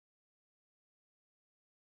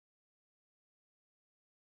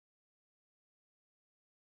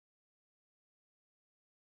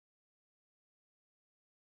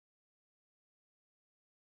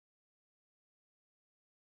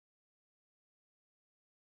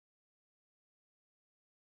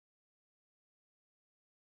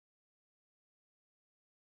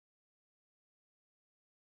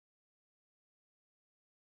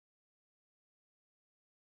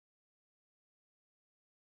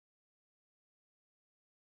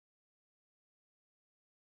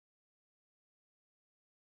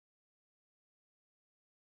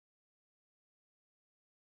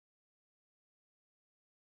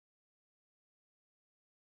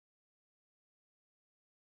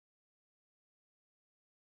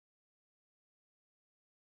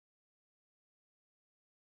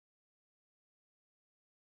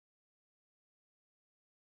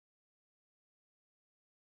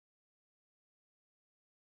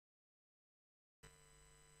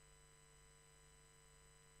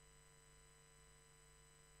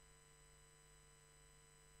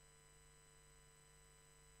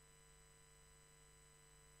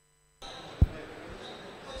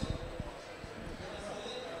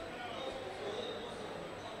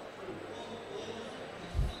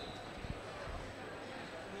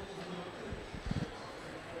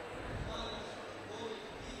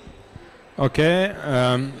Okay,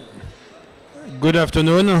 good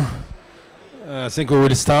afternoon. I think we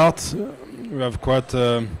will start. We have quite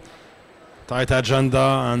a tight agenda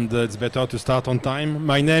and it's better to start on time.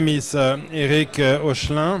 My name is Eric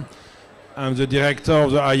Auchelin. I'm the director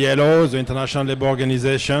of the ILO, the International Labour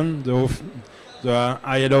Organization, the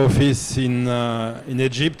ILO office in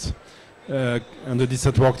Egypt, and the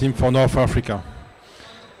Decent Work Team for North Africa.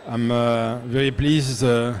 I'm very pleased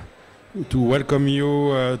to welcome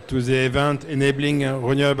you to the event Enabling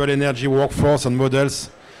Renewable Energy Workforce and Models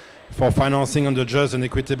for Financing on the Just and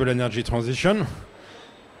Equitable Energy Transition,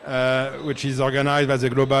 which is organized by the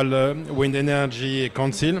Global Wind Energy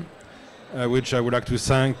Council, which I would like to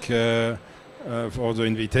thank for the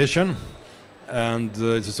invitation. And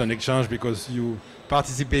it's an exchange because you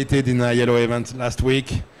participated in the ILO event last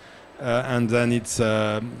week, and then it's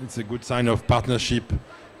a good sign of partnership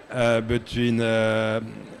between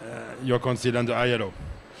your council and the ILO.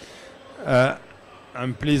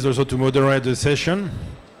 I'm pleased also to moderate the session.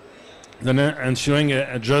 Then ensuring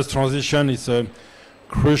a just transition is a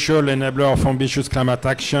crucial enabler of ambitious climate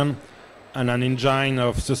action and an engine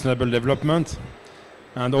of sustainable development.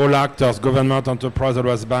 And all actors, government, enterprise, as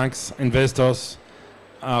well as banks, investors,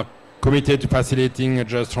 are committed to facilitating a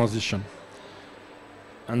just transition.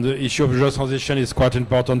 And the issue of just transition is quite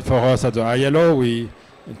important for us at the ILO.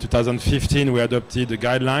 In 2015, we adopted the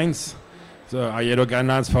guidelines, the ILO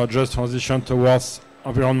guidelines for just transition towards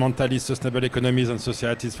environmentally sustainable economies and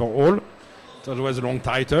societies for all. That was a long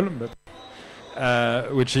title,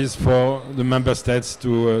 but which is for the member states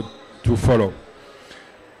to follow.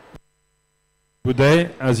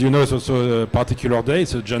 Today, as you know, it's also a particular day.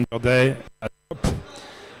 It's a gender day at COP,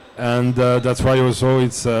 and that's why also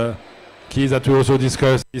it's key that we also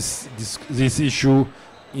discuss this issue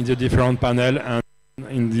in the different panel and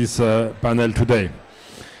in this panel today.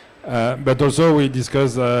 But also we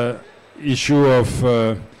discuss the issue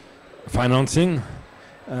of financing,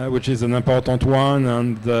 which is an important one,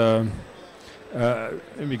 and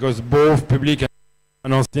because both public and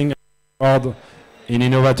financing are in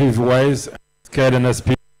innovative ways, scale and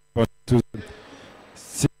speed to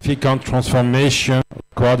significant transformation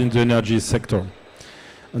required in the energy sector.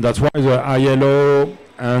 And that's why the ILO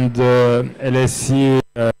and the LSE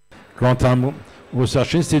Grantham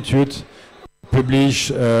Research Institute publish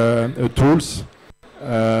tools,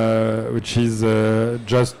 which is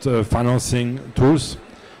just financing tools,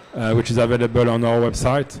 which is available on our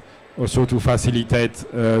website, also to facilitate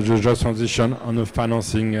the just transition on the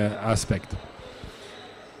financing aspect.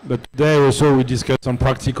 But today also we discuss some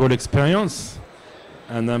practical experience,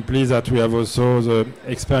 and I'm pleased that we have also the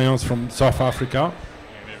experience from South Africa.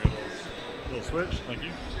 Maybe a little switch, thank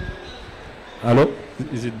you. Hello,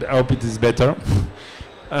 I hope it is better.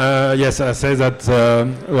 Yes, I say that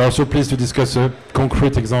we're also pleased to discuss a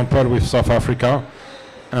concrete example with South Africa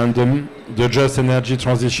and the Just Energy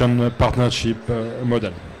Transition Partnership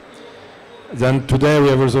model. Then today we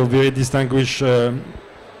have also very distinguished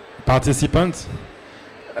participants.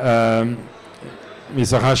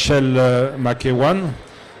 Ms. Rachel McEwan,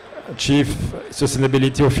 Chief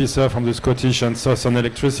Sustainability Officer from the Scottish and Southern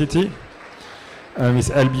Electricity. Ms.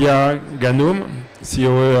 Elbia Ganoum,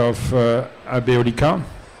 COO of Abeolica.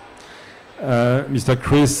 Mr.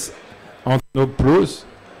 Chris Antonopoulos,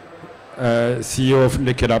 CEO of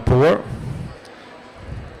Lekela Power.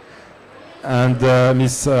 And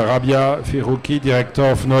Ms. Rabia Firouki, Director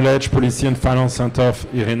of Knowledge, Policy and Finance Center of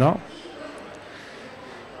IRENA.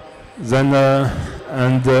 Then,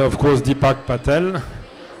 of course, Deepak Patel,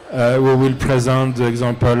 who will present the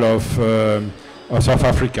example of South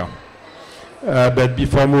Africa. But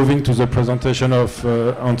before moving to the presentation of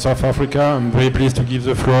on South Africa, I'm very pleased to give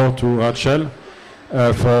the floor to Rachel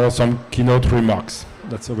for some keynote remarks.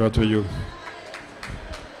 That's over to you.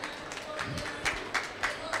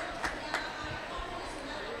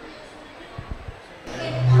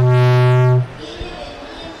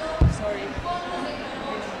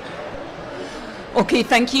 Okay,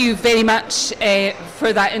 thank you very much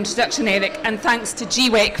for that introduction, Eric, and thanks to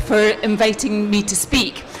GWEC for inviting me to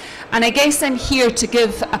speak. And I guess I'm here to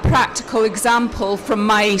give a practical example from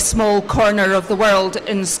my small corner of the world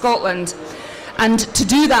in Scotland. And to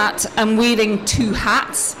do that, I'm wearing two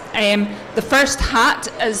hats. The first hat,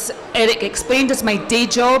 as Eric explained, is my day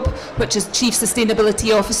job, which is Chief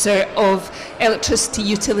Sustainability Officer of Electricity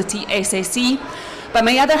Utility SSE. But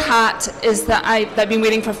my other hat is that I've been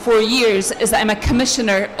wearing for 4 years, is that I'm a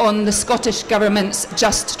commissioner on the Scottish Government's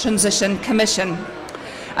Just Transition Commission.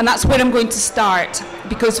 And that's where I'm going to start,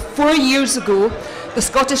 because 4 years ago, the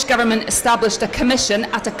Scottish Government established a commission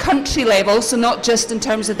at a country level, so not just in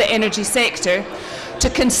terms of the energy sector, to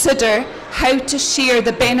consider how to share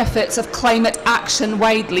the benefits of climate action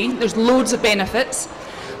widely. There's loads of benefits,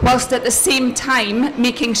 whilst at the same time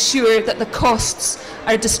making sure that the costs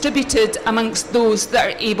are distributed amongst those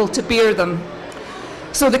that are able to bear them.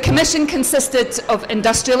 So the Commission consisted of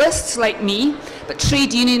industrialists like me, but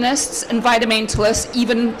trade unionists, environmentalists,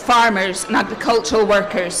 even farmers and agricultural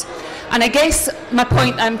workers. And I guess my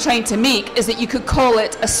point I'm trying to make is that you could call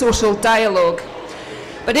it a social dialogue.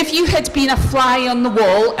 But if you had been a fly on the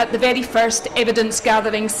wall at the very first evidence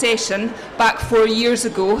gathering session back 4 years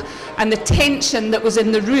ago, and the tension that was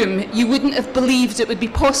in the room, you wouldn't have believed it would be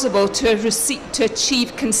possible to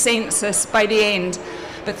achieve consensus by the end.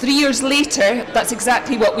 But 3 years later, that's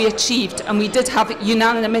exactly what we achieved, and we did have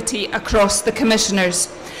unanimity across the commissioners.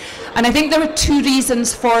 And I think there were two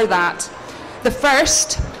reasons for that. The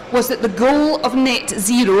first was that the goal of net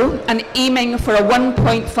zero and aiming for a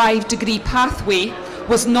 1.5 degree pathway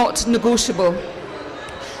was not negotiable.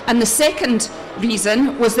 And the second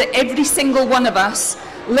reason was that every single one of us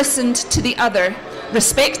listened to the other,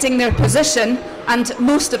 respecting their position, and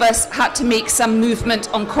most of us had to make some movement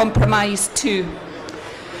on compromise too.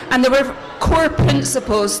 And there were core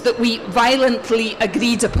principles that we violently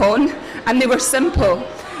agreed upon, and they were simple.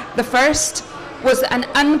 The first was that an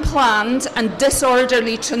unplanned and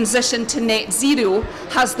disorderly transition to net zero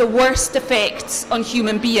has the worst effects on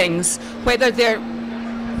human beings, whether they're...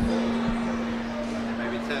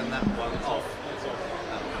 Maybe turn that one off.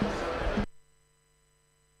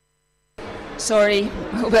 Sorry,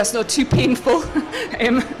 I hope that's not too painful.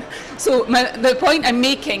 So the point I'm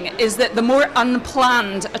making is that the more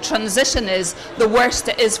unplanned a transition is, the worse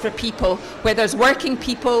it is for people, whether it's working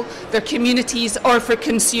people, their communities, or for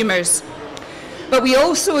consumers. But we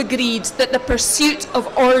also agreed that the pursuit of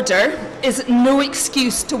order is no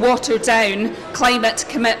excuse to water down climate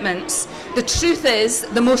commitments. The truth is,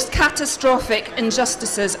 the most catastrophic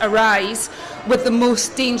injustices arise with the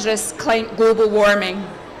most dangerous global warming,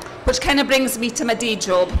 which kind of brings me to my day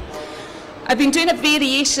job. I've been doing a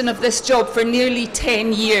variation of this job for nearly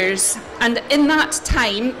 10 years, and in that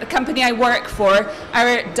time, the company I work for,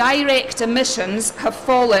 our direct emissions have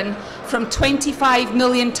fallen from 25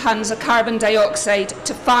 million tonnes of carbon dioxide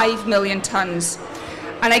to 5 million tonnes.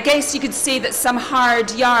 And I guess you could say that some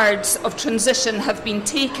hard yards of transition have been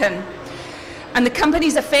taken. And the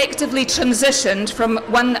company's effectively transitioned from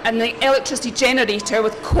an electricity generator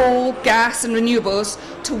with coal, gas and renewables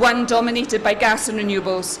to one dominated by gas and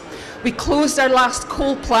renewables. We closed our last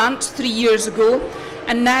coal plant 3 years ago,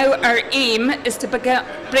 and now our aim is to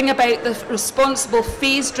bring about the responsible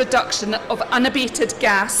phased reduction of unabated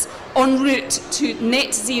gas en route to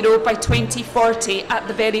net zero by 2040 at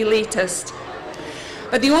the very latest.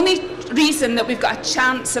 But the only reason that we've got a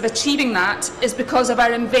chance of achieving that is because of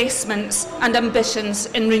our investments and ambitions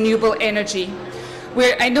in renewable energy.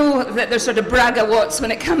 I know that there's sort of bragawatts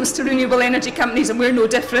when it comes to renewable energy companies, and we're no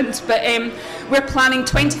different, but we're planning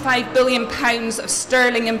 £25 billion of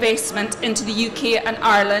sterling investment into the UK and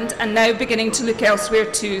Ireland, and now beginning to look elsewhere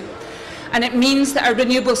too. And it means that our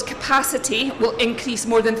renewables capacity will increase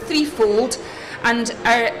more than threefold, and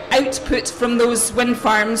our output from those wind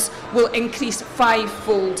farms will increase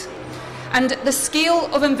fivefold. And the scale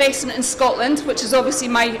of investment in Scotland, which is obviously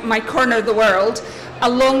my corner of the world,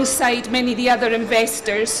 alongside many of the other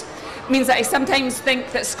investors, means that I sometimes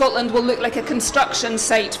think that Scotland will look like a construction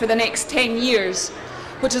site for the next 10 years,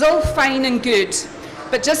 which is all fine and good.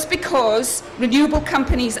 But just because renewable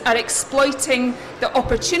companies are exploiting the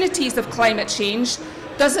opportunities of climate change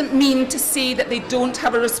doesn't mean to say that they don't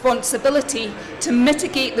have a responsibility to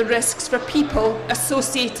mitigate the risks for people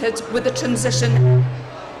associated with the transition.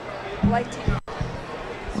 Lighting.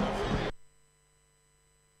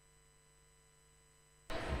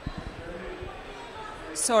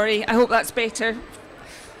 Sorry, I hope that's better.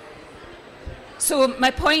 So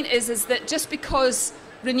my point is that just because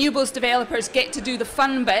renewables developers get to do the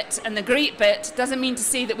fun bit and the great bit doesn't mean to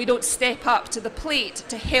say that we don't step up to the plate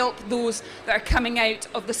to help those that are coming out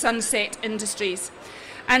of the sunset industries.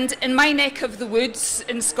 And in my neck of the woods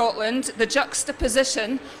in Scotland, the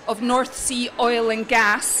juxtaposition of North Sea oil and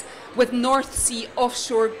gas with North Sea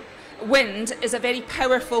offshore wind is a very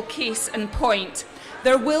powerful case in point.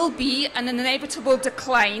 There will be an inevitable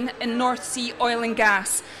decline in North Sea oil and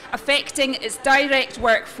gas, affecting its direct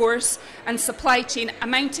workforce and supply chain,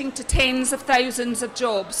 amounting to tens of thousands of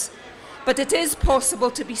jobs. But it is possible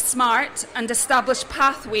to be smart and establish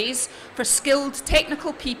pathways for skilled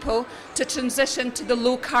technical people to transition to the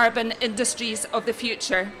low-carbon industries of the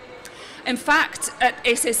future. In fact, at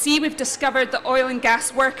SSE we've discovered that oil and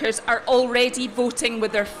gas workers are already voting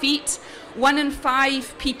with their feet 1 in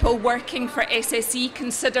 5 people working for SSE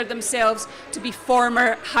consider themselves to be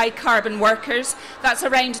former high-carbon workers. That's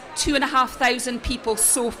around 2,500 people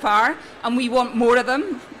so far, and we want more of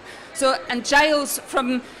them. So, and Giles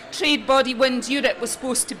from trade body Wind Europe was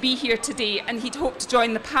supposed to be here today, and he'd hoped to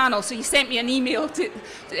join the panel, so he sent me an email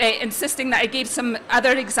insisting that I gave some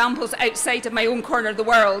other examples outside of my own corner of the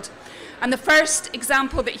world. And the first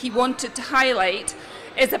example that he wanted to highlight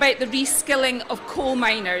is about the reskilling of coal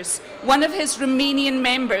miners. One of his Romanian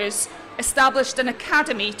members established an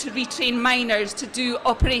academy to retrain miners to do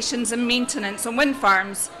operations and maintenance on wind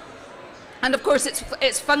farms. And of course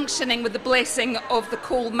it's functioning with the blessing of the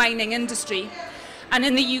coal mining industry. And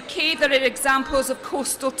in the UK, there are examples of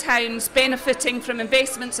coastal towns benefiting from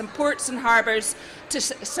investments in ports and harbours to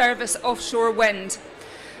service offshore wind.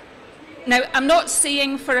 Now, I'm not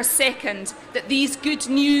saying for a second that these good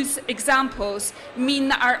news examples mean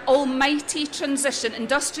that our almighty transition,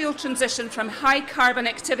 industrial transition from high carbon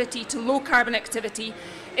activity to low carbon activity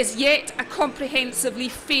is yet a comprehensively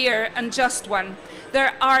fair and just one.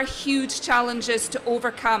 There are huge challenges to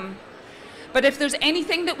overcome. But if there's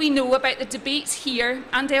anything that we know about the debates here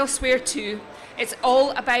and elsewhere too, it's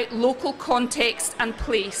all about local context and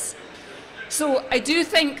place. So I do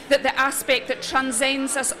think that the aspect that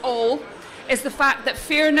transcends us all is the fact that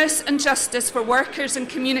fairness and justice for workers and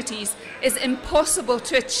communities is impossible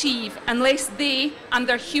to achieve unless they and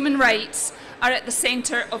their human rights are at the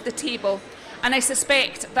centre of the table. And I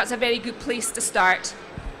suspect that's a very good place to start.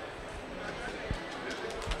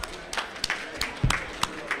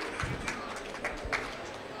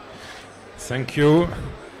 Thank you.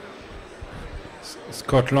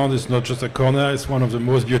 Scotland is not just a corner, it's one of the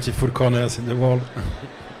most beautiful corners in the world.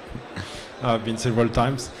 I've been several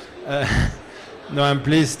times. Now I'm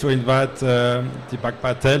pleased to invite Deepak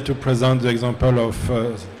Patel to present the example of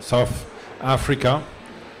South Africa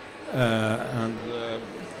and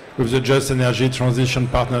with the Just Energy Transition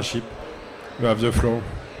Partnership. You have the floor.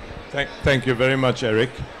 Thank you very much, Eric.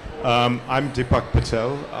 I'm Deepak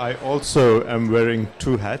Patel. I also am wearing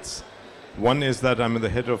two hats. One is that I'm the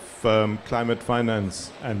head of climate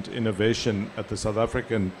finance and innovation at the South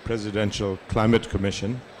African Presidential Climate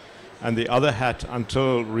Commission. And the other hat,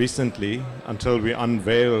 until recently, until we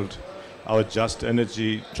unveiled our Just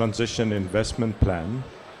Energy Transition Investment Plan,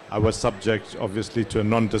 I was subject, obviously, to a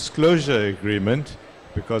non-disclosure agreement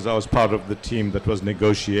because I was part of the team that was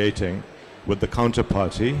negotiating with the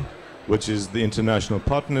counterparty, which is the International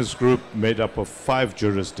Partners Group made up of 5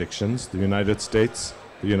 jurisdictions, the United States,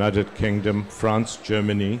 the United Kingdom, France,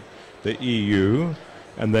 Germany, the EU,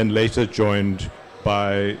 and then later joined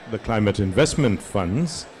by the climate investment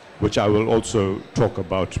funds, which I will also talk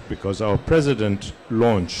about because our president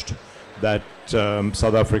launched that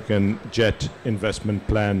South African JET investment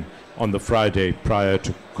plan on the Friday prior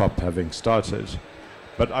to COP having started.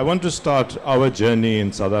 But I want to start our journey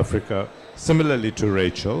in South Africa similarly to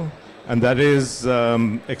Rachel, and that is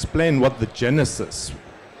explain what the genesis,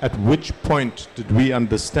 at which point did we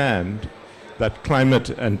understand that climate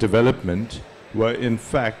and development were in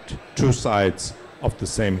fact two sides of the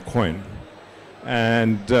same coin.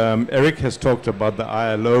 And Eric has talked about the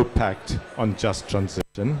ILO Pact on Just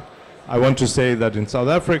Transition. I want to say that in South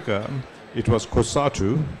Africa, it was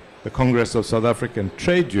COSATU, the Congress of South African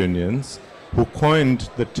Trade Unions, who coined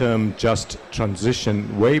the term just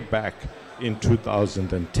transition way back in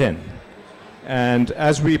 2010. And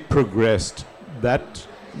as we progressed, that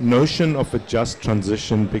notion of a just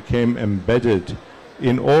transition became embedded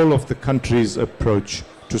in all of the country's approach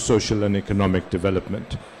to social and economic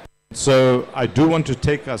development. So I do want to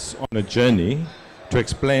take us on a journey to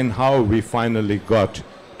explain how we finally got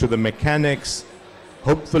to the mechanics,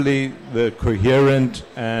 hopefully the coherent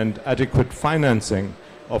and adequate financing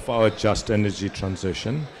of our just energy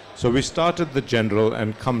transition. So we started the general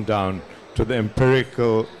and come down to the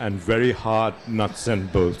empirical and very hard nuts and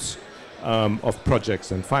bolts of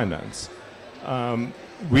projects and finance.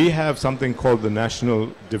 We have something called the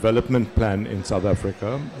National Development Plan in South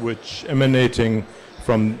Africa, which emanating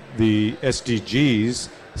from the SDGs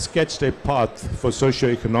sketched a path for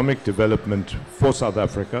socio-economic development for South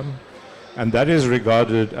Africa, and that is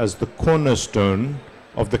regarded as the cornerstone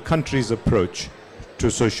of the country's approach to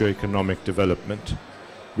socio-economic development.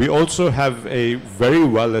 We also have a very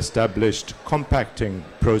well-established compacting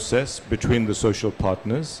process between the social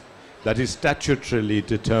partners that is statutorily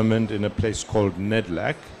determined in a place called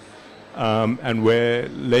NEDLAC, and where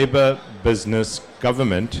labor, business,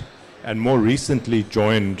 government, and more recently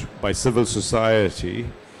joined by civil society,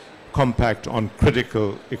 compact on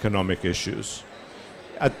critical economic issues.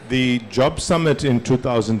 At the Job Summit in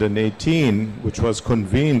 2018, which was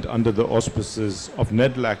convened under the auspices of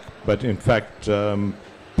NEDLAC, but in fact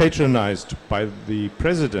patronized by the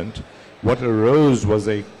President, what arose was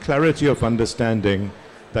a clarity of understanding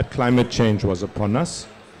that climate change was upon us,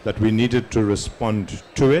 that we needed to respond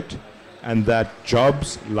to it, and that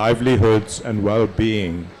jobs, livelihoods, and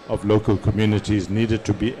well-being of local communities needed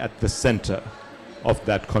to be at the center of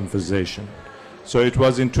that conversation. So it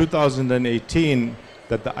was in 2018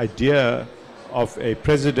 that the idea of a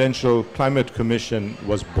presidential climate commission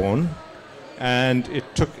was born, and it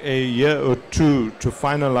took a year or two to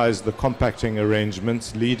finalize the compacting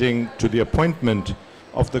arrangements, leading to the appointment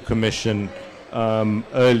of the commission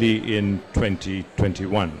early in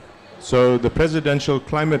 2021. So the Presidential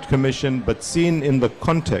Climate Commission, but seen in the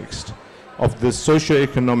context of this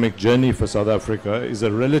socio-economic journey for South Africa, is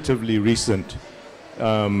a relatively recent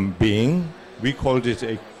being. We called it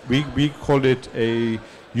a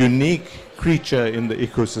unique creature in the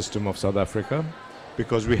ecosystem of South Africa,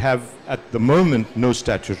 because we have at the moment no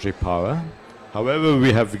statutory power. However,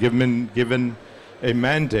 we have given a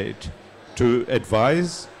mandate to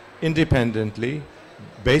advise independently,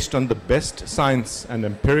 based on the best science and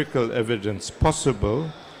empirical evidence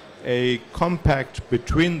possible, a compact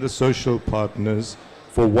between the social partners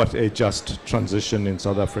for what a just transition in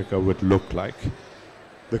South Africa would look like.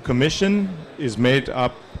 The Commission is made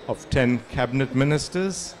up of 10 cabinet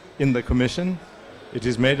ministers in the Commission. It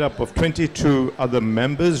is made up of 22 other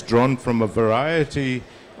members drawn from a variety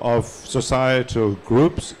of societal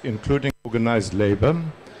groups, including organized labor,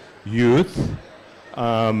 youth,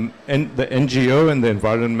 and the NGO and the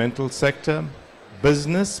environmental sector,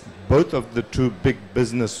 business. Both of the two big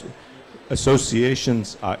business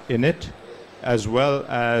associations are in it, as well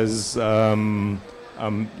as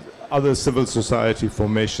other civil society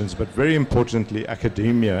formations, but very importantly,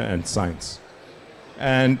 academia and science.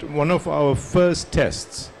 And one of our first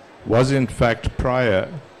tests was in fact prior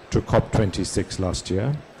to COP26 last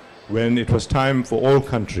year, when it was time for all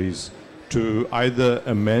countries to either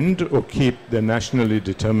amend or keep their nationally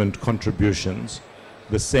determined contributions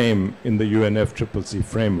the same in the UNFCCC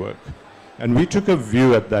framework. And we took a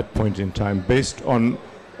view at that point in time, based on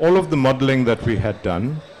all of the modeling that we had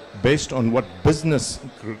done, based on what business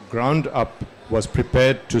ground up was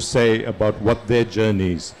prepared to say about what their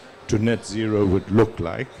journeys to net zero would look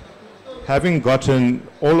like. Having gotten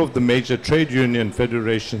all of the major trade union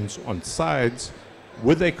federations on sides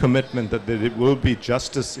with a commitment that there will be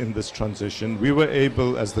justice in this transition, we were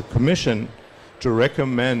able, as the Commission, to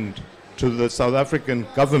recommend to the South African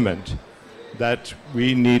government that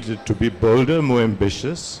we needed to be bolder, more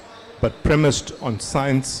ambitious, but premised on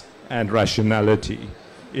science and rationality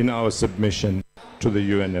in our submission to the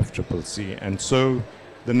UNFCCC. And so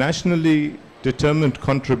the nationally determined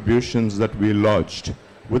contributions that we lodged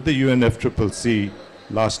with the UNFCCC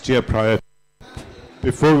last year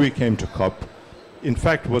before we came to COP, in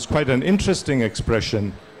fact, was quite an interesting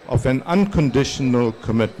expression of an unconditional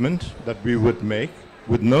commitment that we would make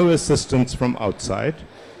with no assistance from outside,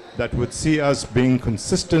 that would see us being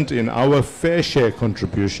consistent in our fair share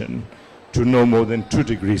contribution to no more than 2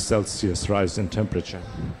 degrees Celsius rise in temperature.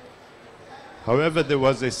 However, there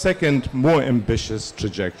was a second, more ambitious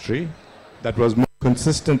trajectory that was more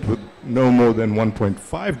consistent with no more than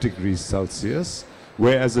 1.5 degrees Celsius,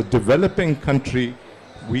 where as a developing country,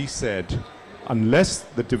 we said, unless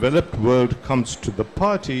the developed world comes to the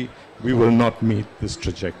party, we will not meet this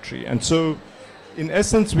trajectory. And so, in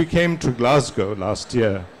essence, we came to Glasgow last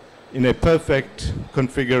year in a perfect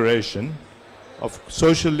configuration of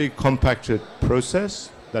socially compacted process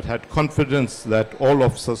that had confidence that all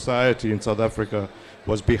of society in South Africa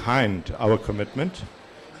was behind our commitment.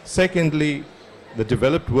 Secondly, the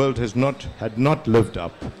developed world had not lived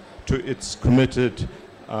up to its committed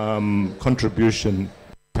contribution to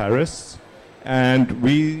Paris. And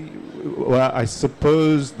we were, I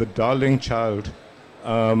suppose, the darling child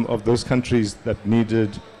of those countries that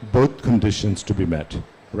needed both conditions to be met.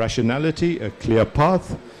 Rationality, a clear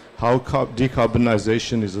path, how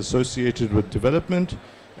decarbonization is associated with development,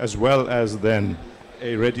 as well as then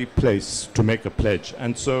a ready place to make a pledge.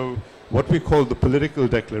 And so what we call the political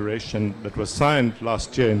declaration that was signed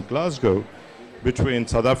last year in Glasgow between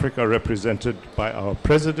South Africa, represented by our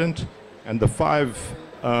president, and the 5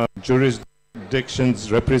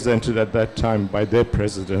 jurisdictions represented at that time by their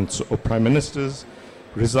presidents or prime ministers,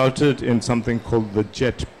 resulted in something called the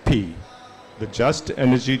JETP, the Just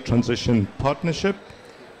Energy Transition Partnership,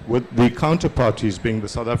 with the counterparties being the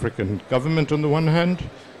South African government on the one hand,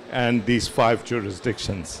 and these 5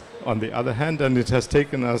 jurisdictions on the other hand. And it has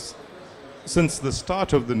taken us, since the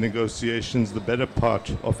start of the negotiations, the better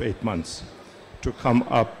part of 8 months to come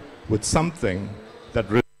up with something that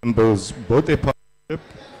resembles both a partnership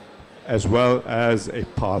as well as a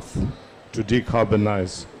path to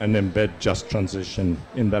decarbonize and embed just transition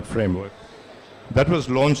in that framework. That was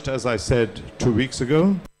launched, as I said, 2 weeks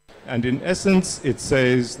ago. And in essence, it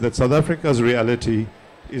says that South Africa's reality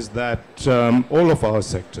is that all of our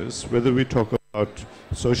sectors, whether we talk about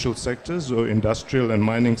social sectors or industrial and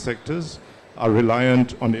mining sectors, are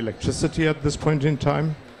reliant on electricity at this point in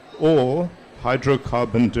time or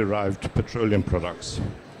hydrocarbon-derived petroleum products.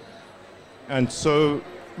 And so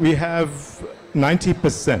we have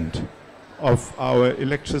 90% of our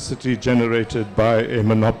electricity generated by a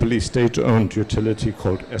monopoly state-owned utility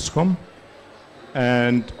called Eskom.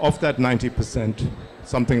 And of that 90%,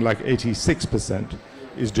 something like 86%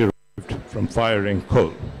 is derived from firing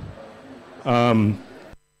coal.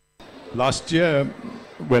 Last year,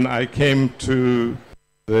 when I came to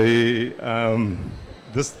the,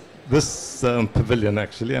 this pavilion,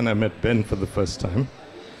 actually, and I met Ben for the first time,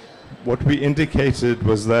 what we indicated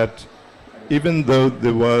was that even though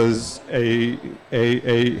there was a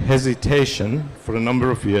hesitation for a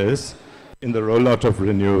number of years in the rollout of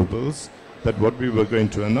renewables, that what we were going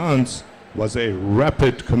to announce was a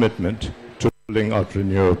rapid commitment to rolling out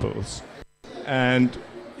renewables. And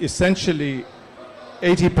essentially,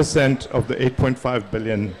 80% of the $8.5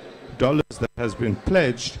 billion that has been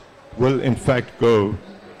pledged will in fact go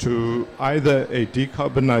to either a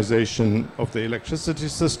decarbonization of the electricity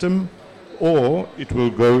system, or it will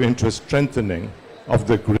go into a strengthening of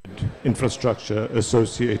the grid infrastructure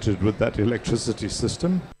associated with that electricity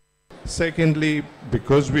system. Secondly,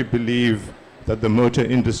 because we believe that the motor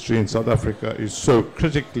industry in South Africa is so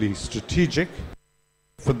critically strategic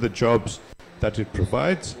for the jobs that it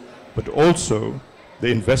provides, but also the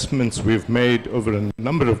investments we've made over a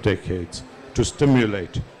number of decades to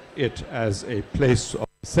stimulate it as a place of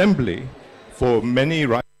assembly for many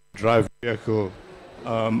right-drive vehicle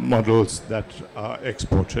models that are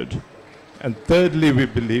exported. And thirdly, we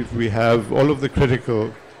believe we have all of the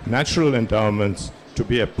critical natural endowments to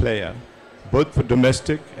be a player, both for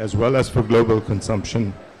domestic as well as for global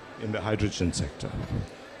consumption in the hydrogen sector.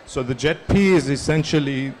 So the JETP is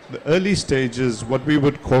essentially the early stages, what we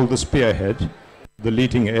would call the spearhead, the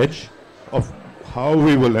leading edge of how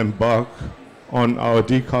we will embark on our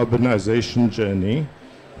decarbonization journey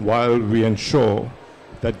while we ensure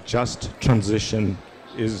that just transition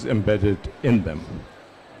is embedded in them.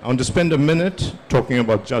 I want to spend a minute talking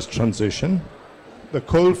about just transition. The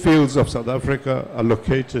coal fields of South Africa are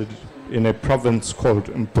located in a province called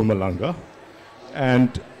Mpumalanga,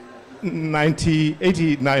 and 80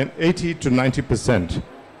 to 90%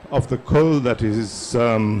 of the coal that is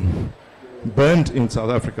burned in South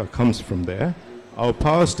Africa comes from there. Our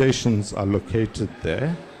power stations are located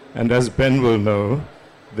there, and as Ben will know,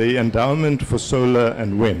 the endowment for solar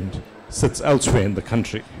and wind sits elsewhere in the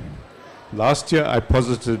country. Last year, I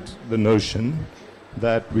posited the notion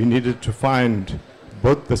that we needed to find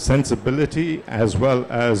both the sensibility as well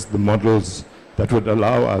as the models that would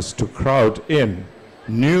allow us to crowd in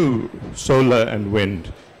new solar and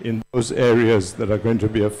wind in those areas that are going to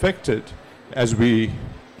be affected as we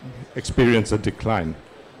experience a decline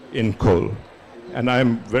in coal. And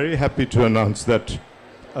I'm very happy to announce that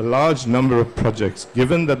a large number of projects,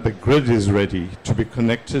 given that the grid is ready to be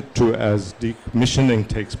connected to as decommissioning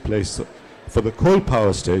takes place for the coal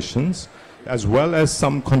power stations, as well as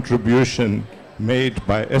some contribution made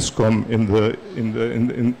by Eskom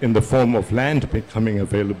in the form of land becoming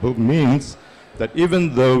available, means that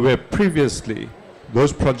even though where previously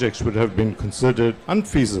those projects would have been considered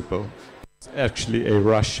unfeasible, it's actually a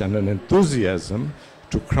rush and an enthusiasm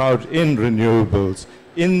to crowd in renewables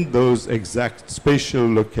in those exact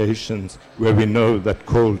spatial locations where we know that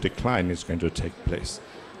coal decline is going to take place.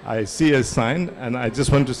 I see a sign, and I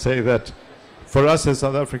just want to say that for us in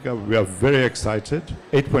South Africa, we are very excited.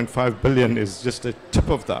 8.5 billion is just a tip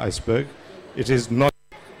of the iceberg. It is not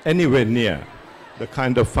anywhere near the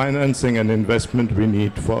kind of financing and investment we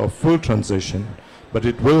need for a full transition, but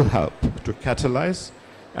it will help to catalyze,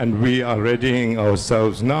 and we are readying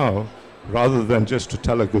ourselves now, rather than just to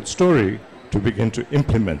tell a good story, to begin to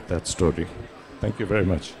implement that story. Thank you very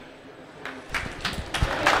much.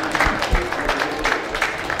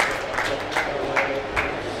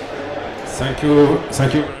 Thank you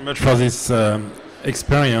very much for this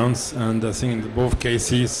experience, and I think in both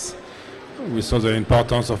cases we saw the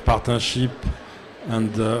importance of partnership,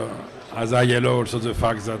 and as I yellow also the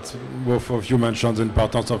fact that both of you mentioned the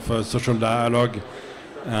importance of social dialogue,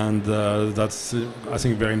 and that's I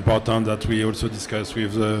think very important that we also discuss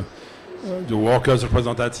with the workers'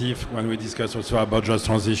 representative when we discuss also about just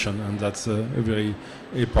transition, and that's a very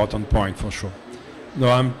important point for sure. No,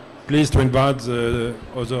 I'm pleased to invite the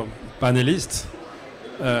other panelists,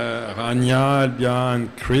 Rania, Elbia,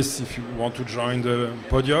 and Chris, if you want to join the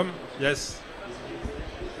podium. Yes.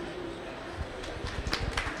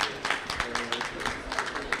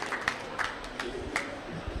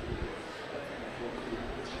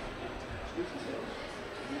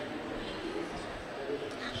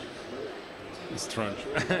 It's strange.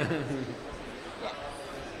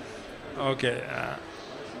 Okay.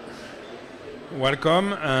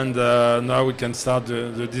 Welcome, and now we can start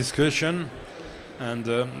the discussion. And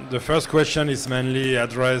the first question is mainly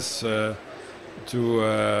addressed to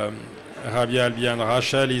Javier, Albia, and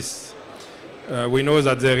Rachel. We know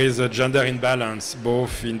that there is a gender imbalance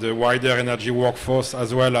both in the wider energy workforce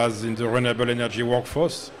as well as in the renewable energy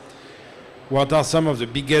workforce. What are some of the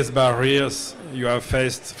biggest barriers you have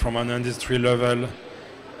faced from an industry level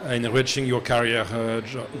in reaching your career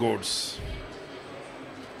goals?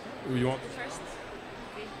 You want?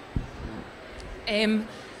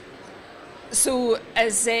 So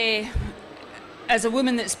as a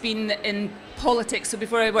woman that's been in politics, so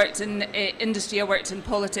before I worked in industry, I worked in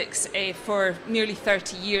politics for nearly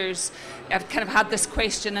 30 years. I've kind of had this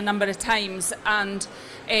question a number of times, and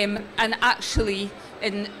actually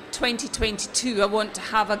in 2022 I want to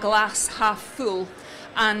have a glass half full.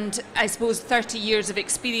 And I suppose 30 years of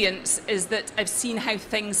experience is that I've seen how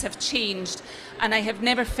things have changed, and I have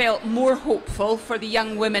never felt more hopeful for the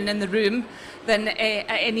young women in the room than at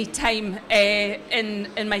any time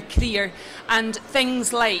in my career. And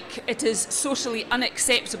things like it is socially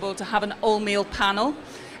unacceptable to have an all-male panel.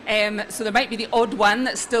 So there might be the odd one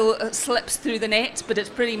that still slips through the net, but it's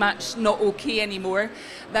pretty much not okay anymore.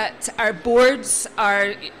 That our boards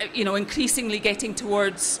are, increasingly getting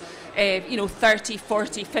towards 30,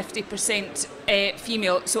 40, 50%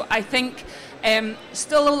 female. So I think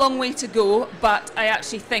still a long way to go, but I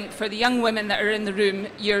actually think for the young women that are in the room,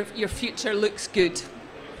 your future looks good.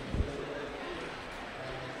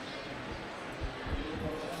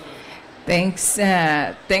 Thanks,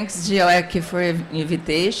 JETP, for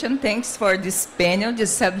invitation. Thanks for this panel.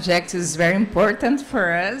 This subject is very important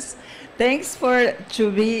for us. Thanks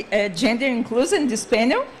to be gender inclusion in this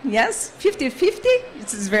panel. Yes, 50-50.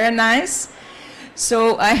 It is very nice.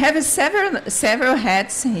 So I have several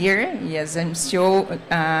hats here. Yes, I'm CEO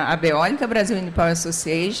Abeólica, Brazil Wind Power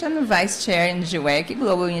Association, Vice Chair in JETP,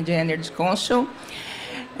 Global Wind Energy Council.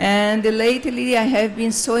 And lately I have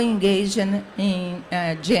been so engaged in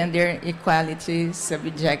gender equality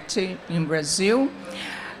subject in Brazil.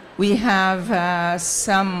 We have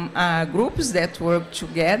some groups that work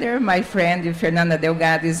together. My friend Fernanda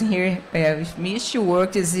Delgado is here with me. She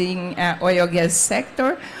works in oil and gas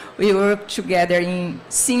sector. We work together in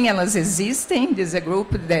Sim Elas Existem. This is a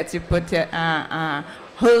group that put a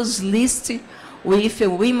whole list with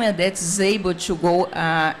women that is able to go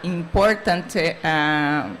important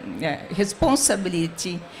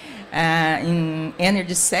responsibility in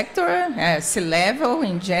energy sector, C-level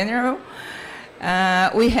in general.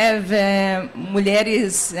 We have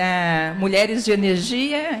Mulheres de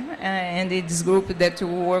Energia, and this group that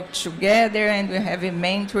work together, and we have a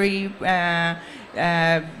mentoring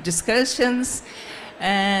discussions.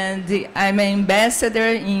 And I'm an ambassador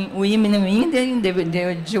in Women in India, in the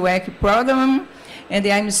JETP program, and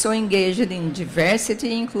I'm so engaged in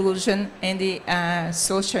diversity, inclusion, and the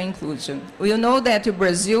social inclusion. We know that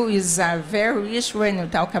Brazil is very rich when you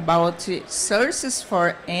talk about sources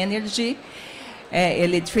for energy,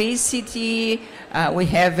 electricity. We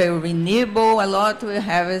have renewable a lot. We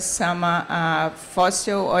have some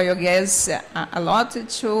fossil oil gas a lot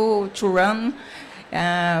to run.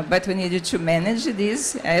 But we need to manage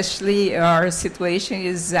this. Actually, our situation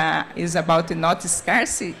is about not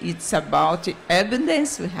scarcity, it's about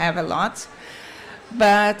abundance. We have a lot.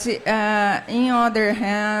 But on the other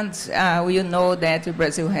hand, we know that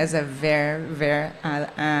Brazil has a very, very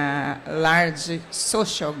large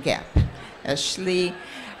social gap. Actually,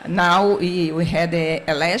 now we had the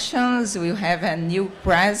elections, we have a new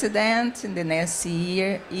president in the next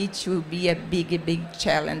year. It will be a big, big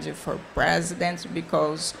challenge for presidents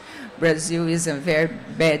because Brazil is a very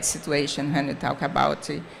bad situation when you talk about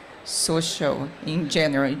social in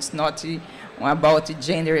general. It's not about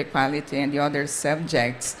gender equality and the other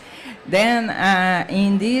subjects. Then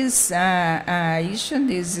in this issue,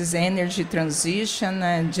 this is energy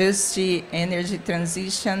transition, just energy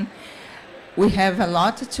transition. We have a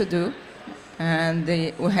lot to do, and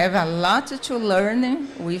we have a lot to learn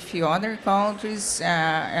with other countries,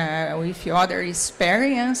 with other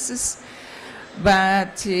experiences.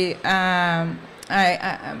 But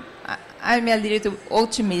I'm a little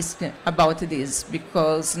optimistic about this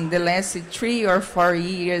because in the last 3 or 4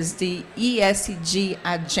 years, the ESG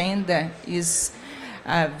agenda is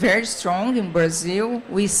very strong in Brazil.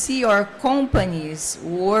 We see our companies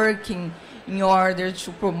working in order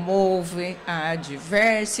to promote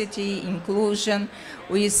diversity, inclusion.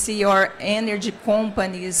 We see our energy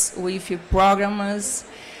companies with programs.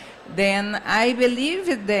 Then I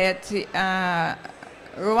believe that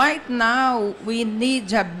right now we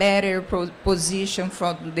need a better position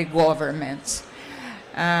from the government.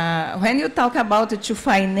 When you talk about to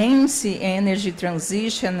finance energy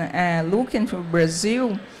transition, looking to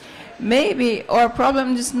Brazil, maybe our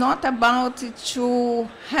problem is not about to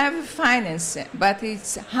have finance, but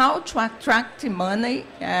it's how to attract money,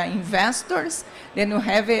 investors. Then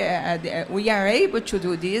we are able to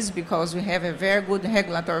do this because we have a very good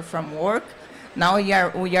regulatory framework. Now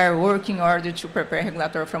we are working in order to prepare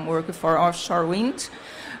regulatory framework for offshore wind.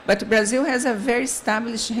 But Brazil has a very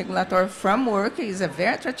established regulatory framework. It's a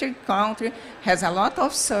very attractive country, has a lot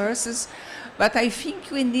of sources. But I think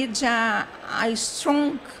we need a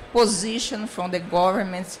strong position from the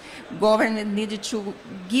government. Government needed to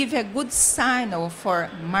give a good signal for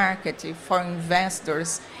market, for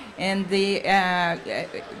investors, and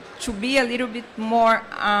to be a little bit more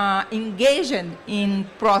engaged in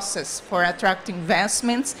process for attracting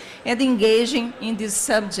investments and engaging in this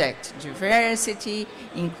subject, diversity,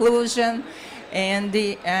 inclusion, and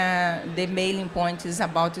the mailing point is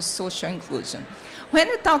about the social inclusion. When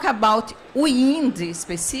we talk about wind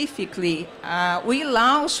specifically, we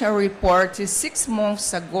launched a report 6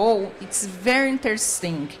 months ago. It's very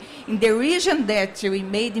interesting. In the region that we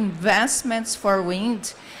made investments for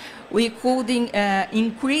wind, we could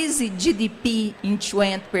increase the GDP in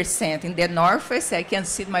 20%. In the Northwest, I can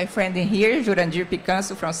see my friend in here, Jurandir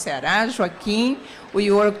Picanso from Ceará, Joaquim, we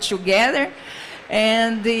work together.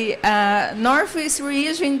 And the Northeast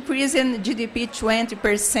region increased in GDP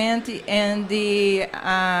 20%, and the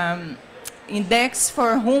index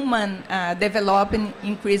for human development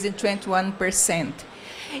increased in 21%.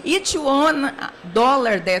 Each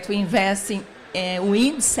 $1 that we invest in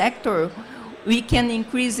wind sector, we can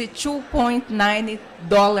increase it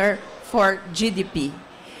 $2.9 for GDP.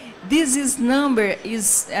 This number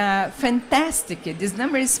is fantastic. This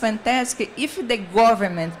number is fantastic if the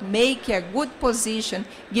government make a good position,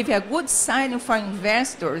 give a good sign for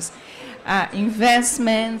investors,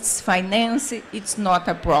 investments, finance, it's not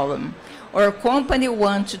a problem. Our company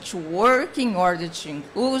wants to work in order to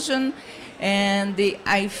inclusion, and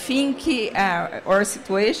I think our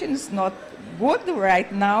situation is not good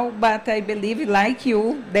right now, but I believe, like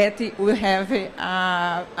you, that we have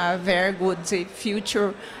a very good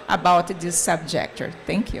future about this subject.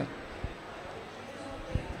 Thank you.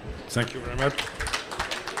 Thank you very much.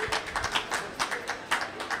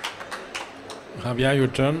 Javier, your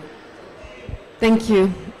turn. Thank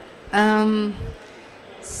you.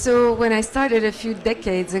 So when I started a few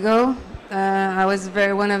decades ago, I was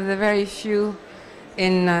one of the very few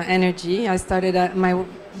in energy. I started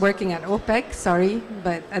working at OPEC,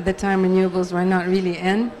 but at the time renewables were not really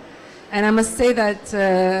in. And I must say that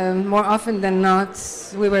more often than not,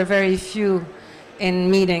 we were very few in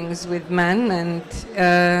meetings with men, and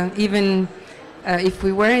even if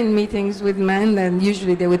we were in meetings with men, then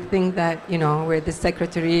usually they would think that, you know, we're the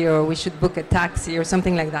secretary or we should book a taxi or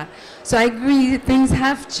something like that. So I agree that things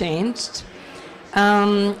have changed.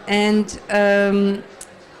 And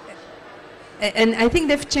I think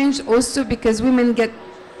they've changed also because women get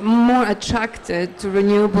more attracted to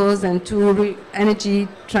renewables and to energy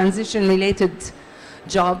transition related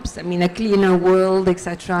jobs. I mean, a cleaner world,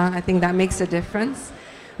 etc. I think that makes a difference.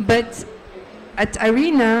 But at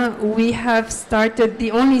ARENA, we have started the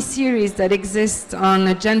only series that exists on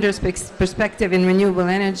a gender perspective in renewable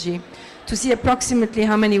energy to see approximately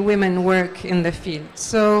how many women work in the field.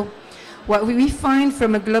 So what we find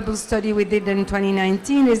from a global study we did in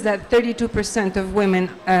 2019 is that 32% of women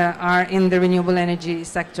are in the renewable energy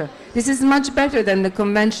sector. This is much better than the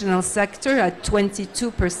conventional sector at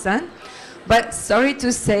 22%. But sorry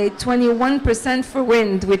to say, 21% for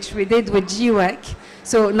wind, which we did with JETP,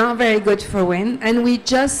 so not very good for wind. And we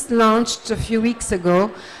just launched a few weeks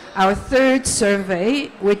ago our third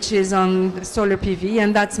survey, which is on solar PV,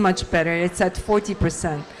 and that's much better. It's at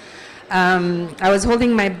 40%. I was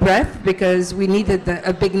holding my breath because we needed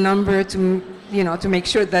a big number to, you know, to make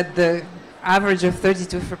sure that the average of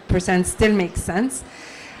 32% still makes sense.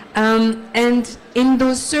 And in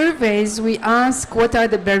those surveys, we ask what are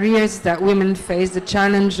the barriers that women face, the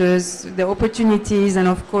challenges, the opportunities, and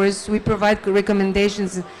of course, we provide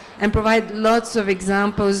recommendations and provide lots of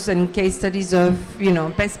examples and case studies of, you know,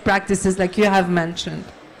 best practices like you have mentioned.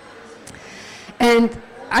 And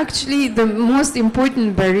actually, the most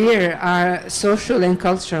important barrier are social and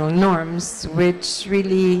cultural norms, which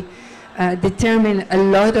really determine a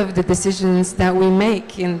lot of the decisions that we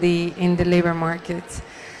make in the labor market.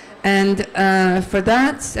 And for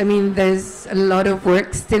that, I mean, there's a lot of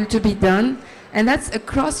work still to be done, and that's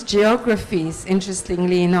across geographies,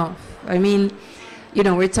 interestingly enough. I mean, you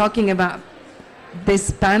know, we're talking about this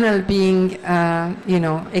panel being, you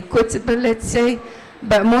know, equitable, let's say,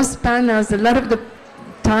 but most panels, a lot of the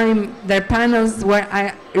time, they're panels where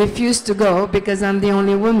I refuse to go because I'm the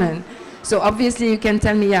only woman. So obviously you can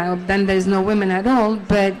tell me, yeah, then there's no women at all,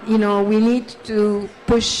 but, you know, we need to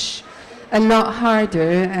push a lot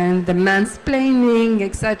harder, and the mansplaining,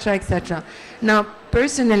 etc., etc. Now,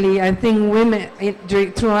 personally, I think women,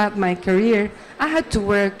 throughout my career, I had to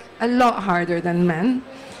work a lot harder than men.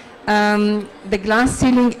 The glass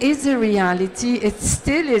ceiling is a reality. It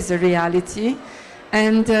still is a reality.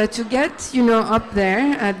 And to get, you know, up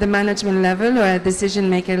there at the management level or at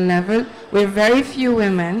decision-maker level, we're very few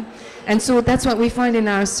women. And so that's what we find in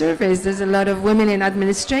our surveys. There's a lot of women in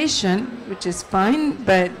administration, which is fine,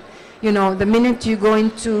 but you know, the minute you go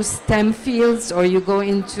into STEM fields or you go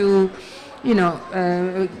into, you know,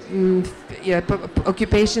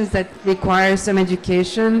 occupations that require some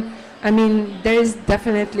education, I mean, there is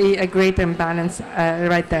definitely a great imbalance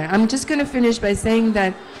right there. I'm just going to finish by saying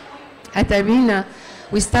that at IRENA,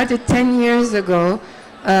 we started 10 years ago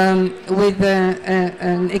with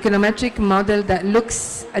an econometric model that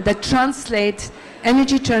looks, that translates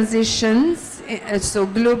energy transitions, so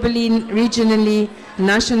globally, regionally,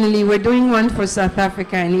 nationally. We're doing one for South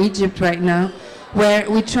Africa and Egypt right now, where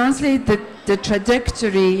we translate the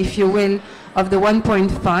trajectory, if you will, of the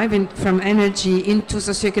 1.5 from energy into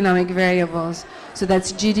socioeconomic variables. So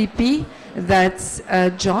that's GDP, that's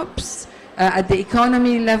jobs at the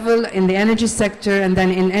economy level, in the energy sector, and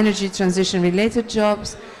then in energy transition related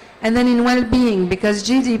jobs, and then in well-being, because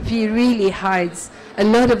GDP really hides a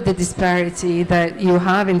lot of the disparity that you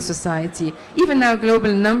have in society. Even our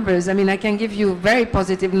global numbers, I mean, I can give you very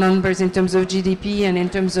positive numbers in terms of GDP and in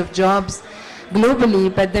terms of jobs globally,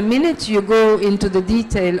 but the minute you go into the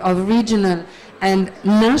detail of regional and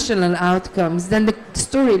national outcomes, then the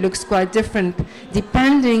story looks quite different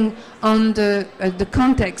depending on the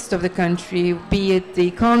context of the country, be it the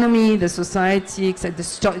economy, the society,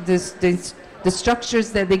 the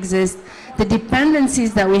structures that exist, the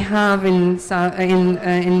dependencies that we have in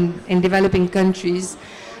developing countries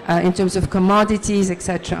in terms of commodities,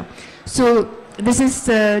 etc. So this is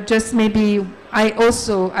just maybe,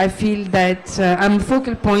 I feel that I'm a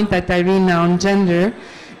focal point at IRENA on gender,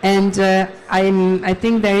 and I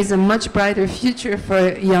think there is a much brighter future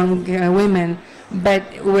for young women, but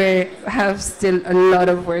we have still a lot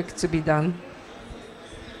of work to be done.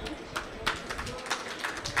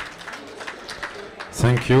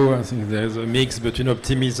 Thank you. I think there's a mix between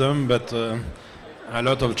optimism, but a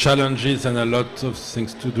lot of challenges and a lot of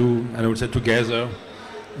things to do, and I would say together.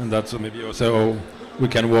 And that's maybe also we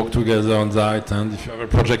can work together on that. And if you have a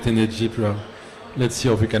project in Egypt, let's see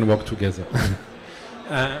if we can work together.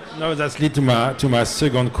 Now that leads to my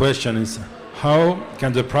second question: is how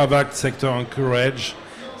can the private sector encourage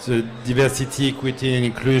the diversity, equity, and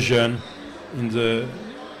inclusion in the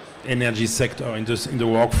energy sector, in the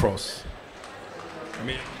workforce? I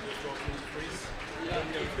mean,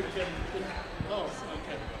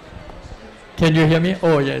 can you hear me?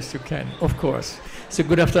 Oh, yes, you can, of course. So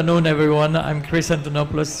good afternoon, everyone. I'm Chris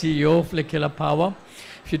Antonopoulos, CEO of Lekela Power.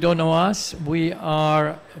 If you don't know us, we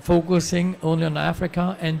are focusing only on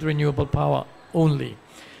Africa and renewable power only,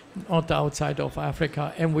 not outside of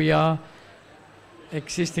Africa. And we are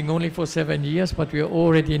existing only for 7 years, but we are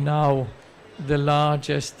already now the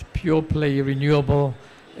largest pure play renewable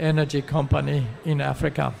energy company in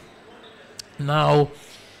Africa. Now,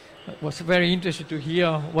 it was very interesting to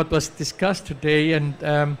hear what was discussed today, and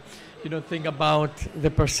you know, think about the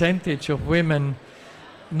percentage of women,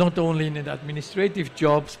 not only in administrative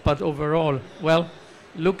jobs, but overall. Well,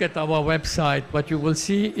 look at our website. What you will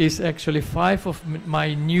see is actually 5 of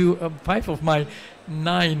my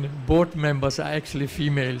 9 board members are actually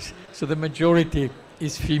females. So the majority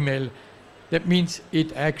is female. That means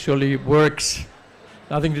it actually works.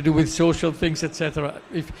 Nothing to do with social things, etc.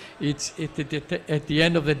 If it's at the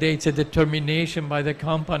end of the day, it's a determination by the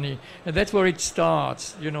company, and that's where it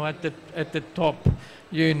starts. You know, at the top.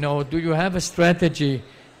 You know, do you have a strategy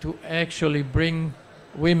to actually bring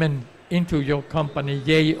women into your company,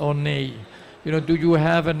 yay or nay? You know, do you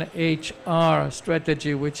have an HR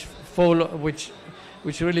strategy which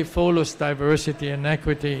really follows diversity and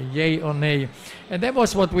equity, yay or nay? And that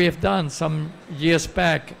was what we have done some years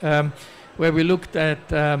back. where we looked at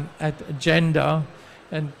gender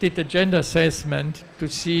and did a gender assessment to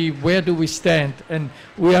see where do we stand. And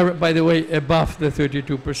we are, by the way, above the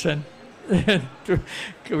 32%.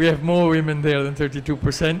 We have more women there than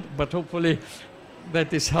 32%, but hopefully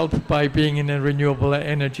that is helped by being in a renewable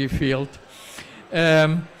energy field.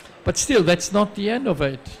 But still, that's not the end of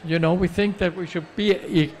it. You know, we think that we should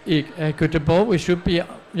be equitable. We should be,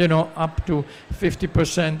 you know, up to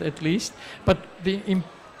 50% at least. But the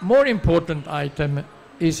more important item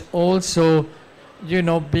is also, you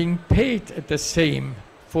know, being paid the same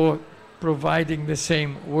for providing the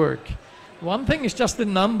same work. One thing is just the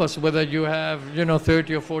numbers, whether you have, you know,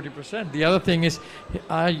 30 or 40%. The other thing is,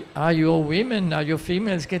 are your women, are your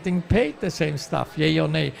females getting paid the same stuff, yay or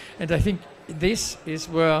nay? And I think this is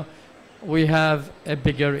where we have a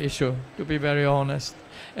bigger issue, to be very honest.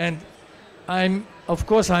 And of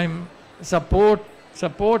course, I'm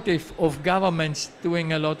supportive of governments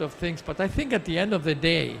doing a lot of things, but I think at the end of the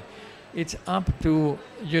day, it's up to,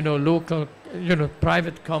 you know, local, you know,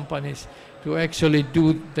 private companies to actually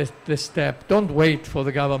do the step. Don't wait for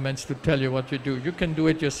the governments to tell you what you do. You can do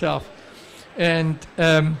it yourself. And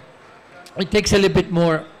it takes a little bit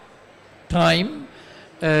more time.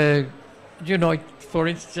 You know, for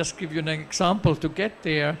instance, just give you an example, to get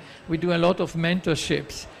there, we do a lot of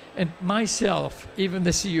mentorships. And myself, even the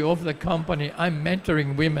CEO of the company, I'm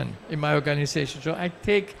mentoring women in my organization. So I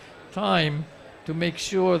take time to make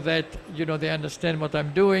sure that, you know, they understand what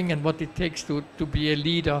I'm doing and what it takes to be a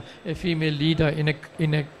leader, a female leader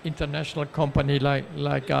in an international company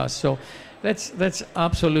like us. So that's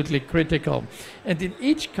absolutely critical. And in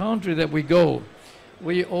each country that we go,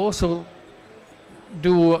 we also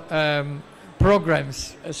do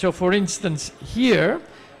programs. So for instance, here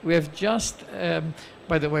we have just,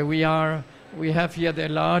 by the way, we have here the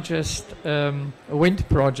largest wind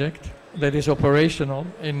project that is operational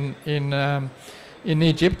in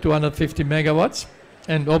Egypt, 250 megawatts,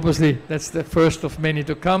 and obviously that's the first of many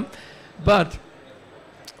to come. But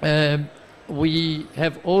we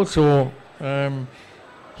have also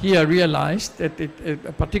here realized that,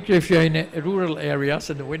 particularly if you're in rural areas,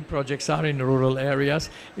 and the wind projects are in rural areas,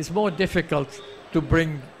 it's more difficult to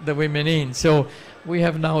bring the women in. So we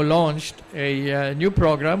have now launched a new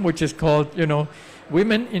program which is called, you know,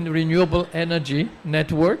 Women in Renewable Energy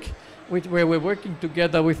Network, where we're working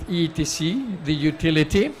together with EETC, the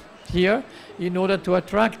utility here, in order to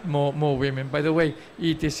attract more women. By the way,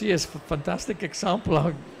 EETC is a fantastic example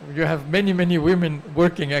how you have many women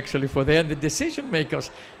working actually for there, and the decision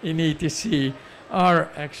makers in EETC are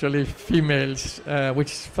actually females,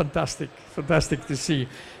 which is fantastic to see.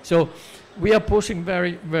 So we are pushing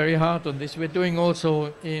very hard on this. We're doing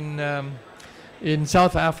also in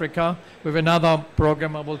South Africa with another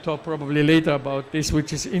program. I will talk probably later about this,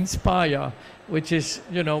 which is Inspire, which is,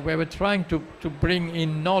 you know, where we're trying to bring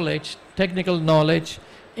in knowledge, technical knowledge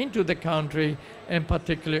into the country, and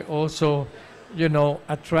particularly also, you know,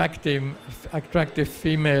 attractive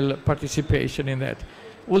female participation in that.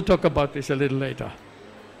 We'll talk about this a little later.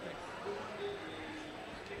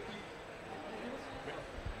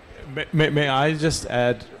 May I just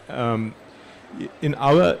add, in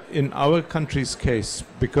our country's case,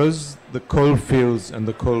 because the coal fields and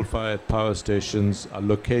the coal-fired power stations are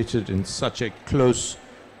located in such a close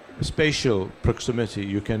spatial proximity,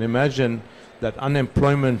 you can imagine that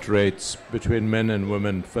unemployment rates between men and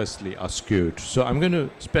women, firstly, are skewed. So I'm going to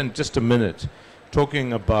spend just a minute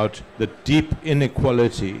talking about the deep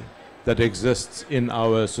inequality that exists in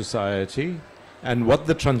our society and what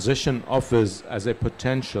the transition offers as a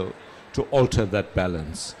potential to alter that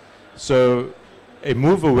balance. So a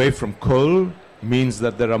move away from coal means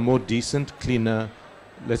that there are more decent, cleaner,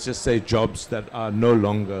 let's just say, jobs that are no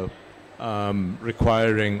longer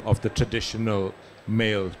requiring of the traditional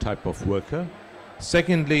male type of worker.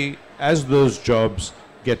 Secondly, as those jobs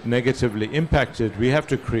get negatively impacted, we have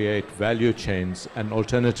to create value chains and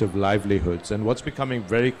alternative livelihoods. And what's becoming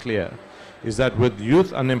very clear is that with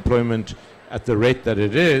youth unemployment at the rate that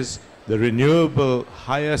it is, the renewable,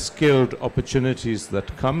 higher skilled opportunities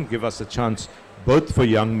that come give us a chance both for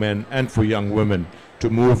young men and for young women to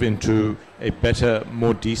move into a better,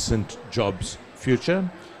 more decent jobs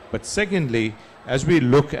future. But secondly, as we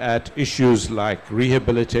look at issues like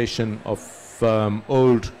rehabilitation of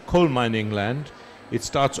old coal mining land, it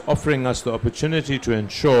starts offering us the opportunity to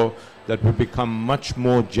ensure that we become much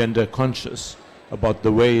more gender conscious about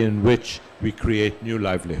the way in which we create new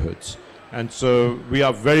livelihoods. And so we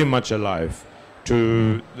are very much alive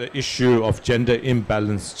to the issue of gender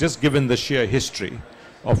imbalance, just given the sheer history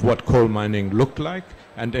of what coal mining looked like,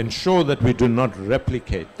 and ensure that we do not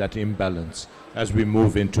replicate that imbalance as we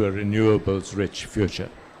move into a renewables-rich future.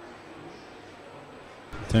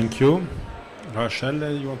 Thank you.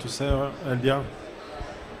 Rachel, you want to say, Eldia?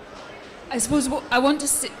 I suppose I want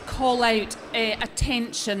to call out a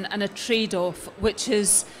tension and a trade-off, which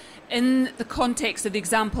is in the context of the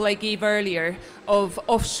example I gave earlier of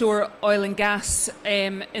offshore oil and gas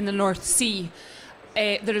in the North Sea.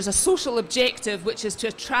 There is a social objective, which is to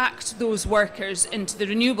attract those workers into the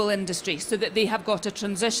renewable industry so that they have got a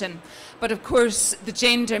transition. But of course, the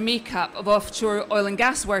gender makeup of offshore oil and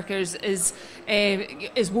gas workers is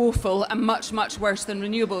woeful and much, much worse than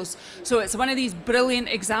renewables. So it's one of these brilliant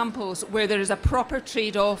examples where there is a proper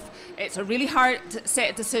trade-off. It's a really hard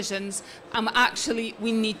set of decisions, and actually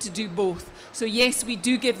we need to do both. So yes, we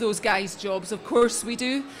do give those guys jobs, of course we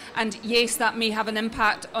do, and yes, that may have an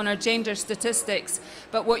impact on our gender statistics,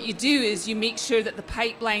 but what you do is you make sure that the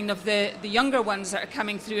pipeline of the younger ones that are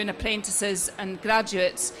coming through in apprentices and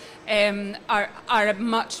graduates are a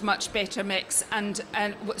much, much better mix, and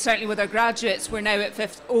certainly with our graduates we're now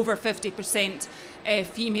at over 50%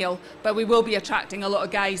 female, but we will be attracting a lot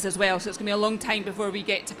of guys as well, so it's going to be a long time before we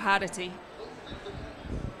get to parity.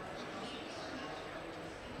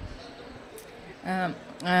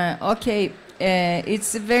 Okay,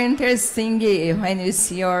 it's very interesting when you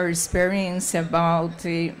see your experience about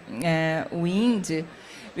wind,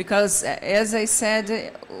 because as I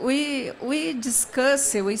said, we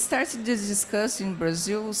started this discussion in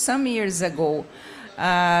Brazil some years ago.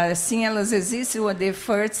 Sim, elas existem. The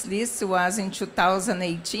first list was in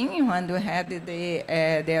 2018 when we had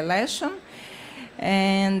the election.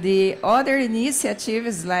 And the other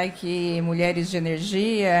initiatives like Mulheres de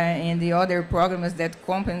Energia and the other programs that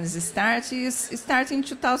companies start in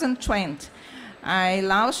 2020. I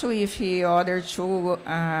launched with other two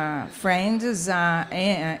friends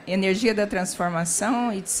Energia da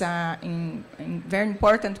Transformação. It's a very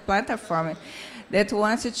important platform that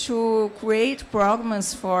wanted to create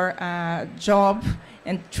programs for job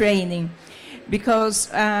and training. Because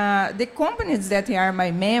the companies that are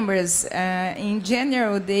my members, in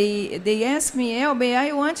general, they ask me, Elbe,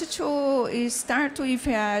 I wanted to start with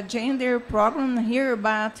a gender program here,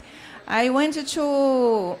 but I wanted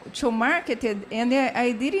to market it, and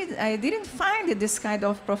I didn't find this kind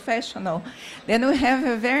of professional. Then we have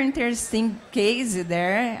a very interesting case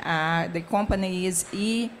there. The company is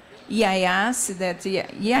EIS, that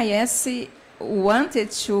EIS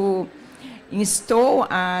wanted to install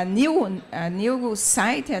a new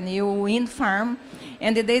site, a new wind farm,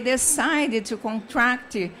 and they decided to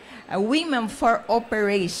contract women for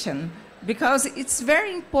operation, because it's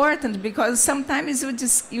very important, because sometimes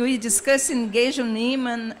we discuss engaging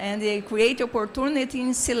women and they create opportunity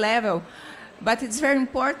in C-level, but it's very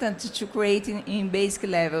important to create in basic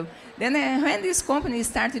level. Then when this company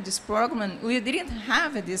started this program, we didn't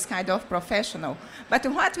have this kind of professional, but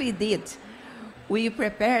what we did, we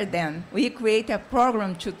prepared them. We create a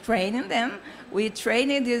program to train them. We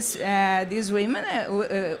trained these women.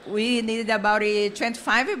 We needed about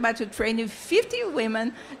 25, but to train 50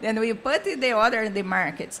 women. Then we put the other in the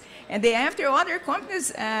markets. And after other companies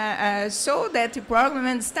saw that the program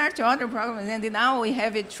and start other programs, and now we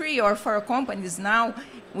have 3 or 4 companies now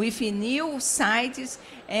with new sites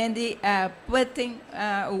and putting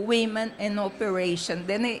women in operation.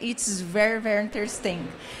 Then it's very, very interesting.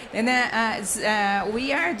 And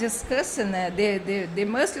we are discussing the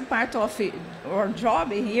most part of our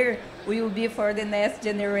job here will be for the next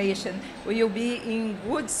generation. We will be in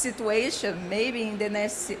good situation, maybe in the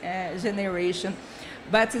next generation.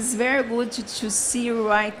 But it's very good to see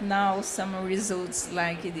right now some results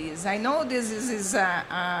like this. I know this is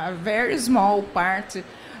a very small part,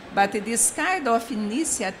 but this kind of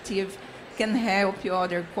initiative can help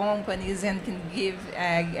other companies and can give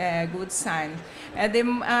a good sign. And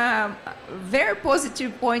the very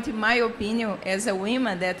positive point, in my opinion, as a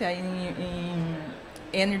woman that are in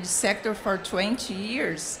energy sector for 20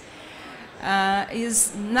 years,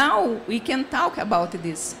 is now we can talk about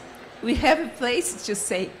this. We have a place to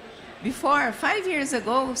say. Before, 5 years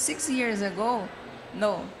ago, 6 years ago,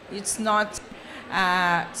 no, it's not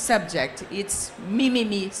subject, it's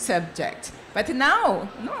me subject. But now,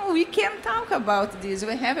 no, we can talk about this.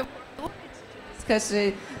 We have a discuss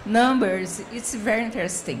numbers. It's very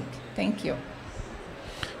interesting. Thank you.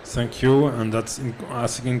 Thank you. And that's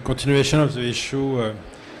in continuation of the issue.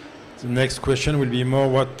 The next question will be more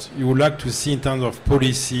what you would like to see in terms of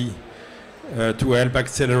policy to help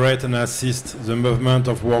accelerate and assist the movement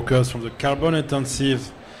of workers from the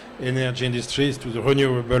carbon-intensive energy industries to the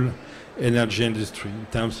renewable energy industry in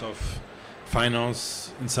terms of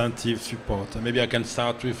finance, incentive, support. And maybe I can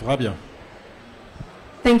start with Rabia.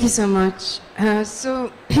 Thank you so much.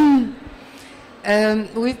 So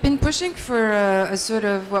We've been pushing for a sort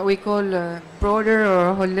of what we call a broader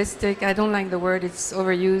or holistic, I don't like the word, it's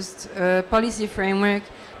overused, policy framework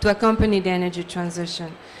to accompany the energy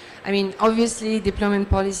transition. I mean, obviously, deployment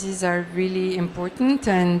policies are really important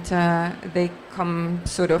and they come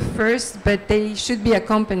sort of first, but they should be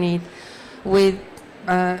accompanied with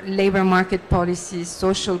labor market policies,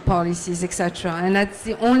 social policies, etc. And that's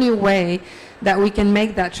the only way that we can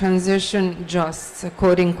make that transition just,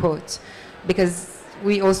 quote unquote, because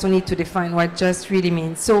we also need to define what just really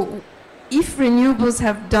means. So if renewables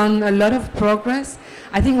have done a lot of progress,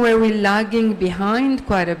 I think where we're lagging behind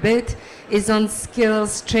quite a bit is on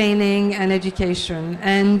skills, training, and education.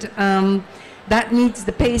 And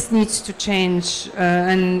the pace needs to change.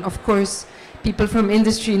 And of course, people from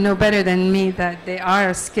industry know better than me that there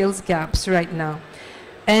are skills gaps right now.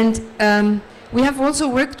 And we have also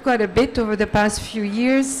worked quite a bit over the past few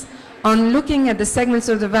years on looking at the segments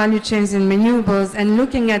of the value chains in renewables and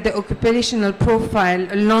looking at the occupational profile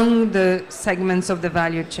along the segments of the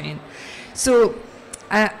value chain. So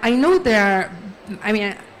I know they're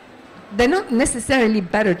not necessarily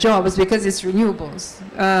better jobs because it's renewables.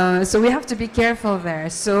 So we have to be careful there.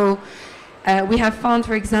 So we have found,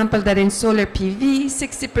 for example, that in solar PV,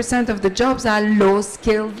 60% of the jobs are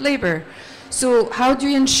low-skilled labor. So how do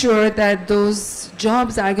you ensure that those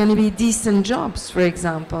jobs are going to be decent jobs, for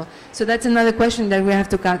example? So that's another question that we have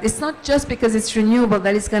to count. It's not just because it's renewable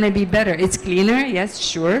that it's going to be better. It's cleaner, yes,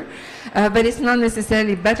 sure, but it's not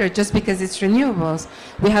necessarily better just because it's renewables.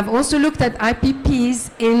 We have also looked at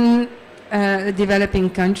IPPs in developing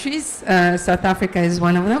countries. South Africa is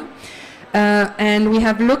one of them. And we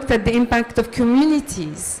have looked at the impact of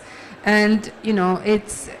communities. And we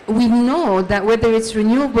know that whether it's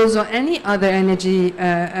renewables or any other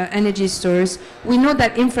energy source, we know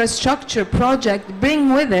that infrastructure projects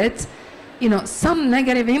bring with it, some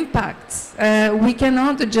negative impacts. We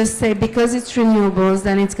cannot just say because it's renewables,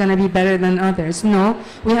 then it's going to be better than others. No,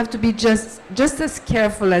 we have to be just as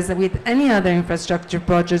careful as with any other infrastructure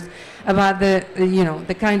projects about the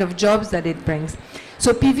kind of jobs that it brings.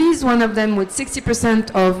 So PV is one of them with 60%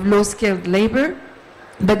 of low-skilled labor.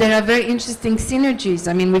 But there are very interesting synergies.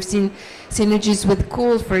 I mean, we've seen synergies with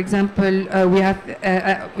coal, for example.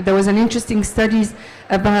 There was an interesting study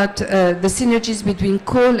about the synergies between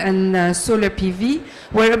coal and solar PV,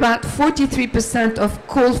 where about 43% of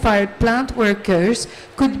coal-fired plant workers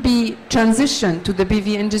could be transitioned to the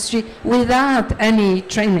PV industry without any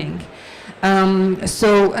training. And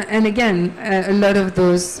again, a lot of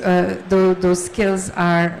those skills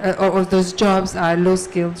are, or those jobs are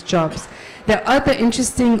low-skilled jobs. There are other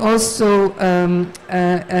interesting also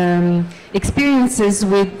experiences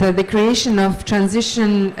with the creation of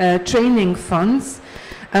transition training funds.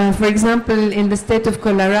 For example, in the state of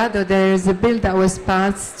Colorado, there is a bill that was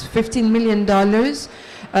passed, $15 million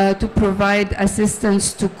to provide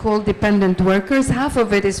assistance to coal-dependent workers. Half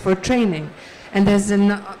of it is for training. And there's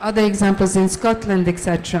other examples in Scotland,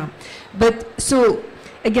 etc. But so,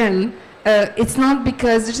 again, it's not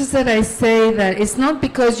because, just that I say that it's not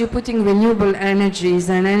because you're putting renewable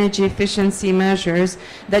energies and energy efficiency measures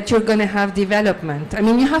that you're going to have development. I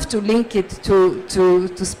mean, you have to link it to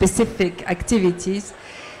specific activities.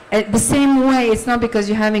 The same way, it's not because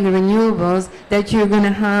you're having renewables that you're going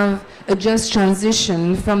to have a just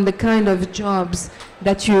transition from the kind of jobs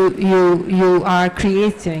that you are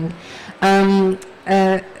creating. The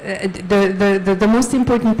most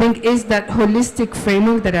important thing is that holistic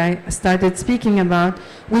framework that I started speaking about,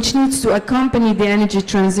 which needs to accompany the energy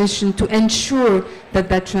transition to ensure that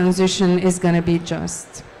that transition is going to be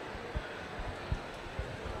just.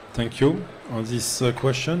 Thank you on this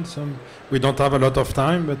question. We don't have a lot of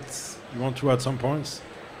time, but you want to add some points?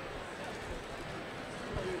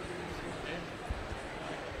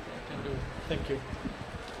 Thank you.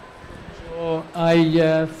 So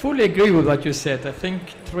I fully agree with what you said. I think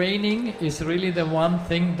training is really the one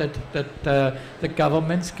thing that the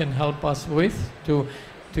governments can help us with to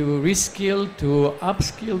reskill, to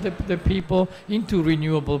upskill the people into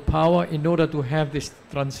renewable power in order to have this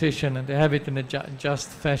transition and to have it in a just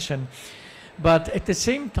fashion. But at the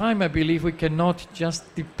same time, I believe we cannot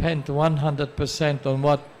just depend 100% on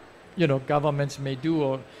what governments may do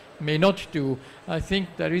or may not do. I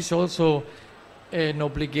think there is also an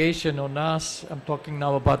obligation on us, I'm talking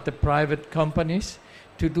now about the private companies,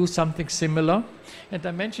 to do something similar. And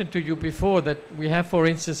I mentioned to you before that we have, for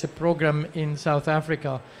instance, a program in South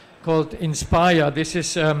Africa called Inspire. This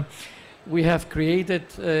is, we have created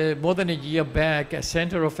more than a year back a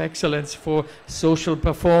Center of Excellence for Social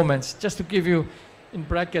Performance. Just to give you in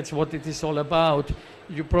brackets what it is all about.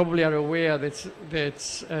 you probably are aware that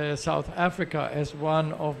South Africa has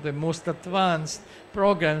one of the most advanced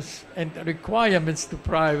programs and requirements to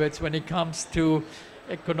privates when it comes to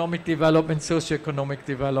economic development, socio-economic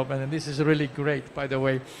development, and this is really great, by the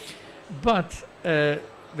way. But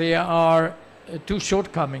there are two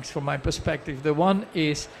shortcomings from my perspective. The one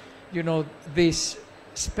is, you know, these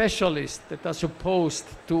specialists that are supposed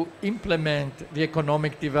to implement the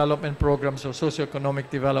economic development programs or socio-economic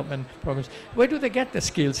development programs. Where do they get the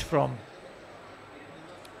skills from?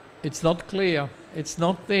 It's not clear. It's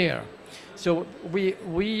not there. So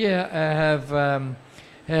we have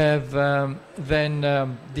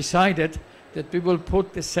then decided that we will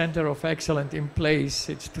put the Center of Excellence in place.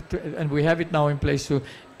 And we have it now in place to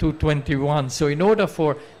 2021. So in order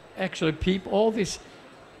for actually all these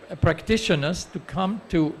practitioners to come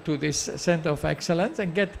to this Center of Excellence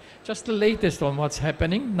and get just the latest on what's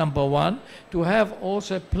happening, number one, to have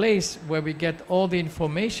also a place where we get all the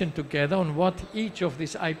information together on what each of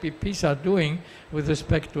these IPPs are doing with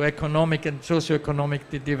respect to economic and socio-economic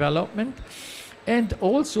development, and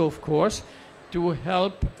also, of course, to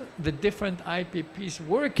help the different IPPs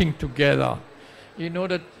working together in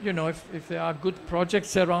order, you know, if there are good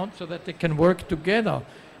projects around, so that they can work together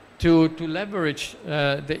to leverage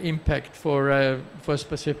the impact for a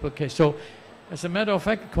specific case. So, as a matter of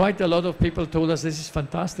fact, quite a lot of people told us this is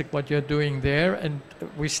fantastic what you're doing there, and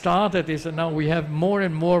we started this, and now we have more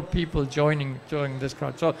and more people joining this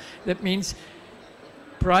crowd. So that means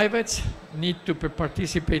privates need to be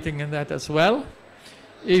participating in that as well,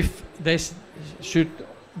 if this should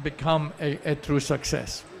become a true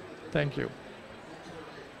success. Thank you.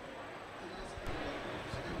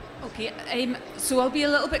 Okay, so I'll be a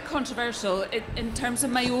little bit controversial in terms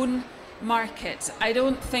of my own market. I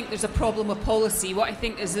don't think there's a problem with policy. What I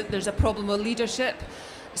think is that there's a problem with leadership.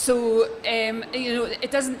 So, you know,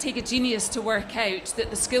 it doesn't take a genius to work out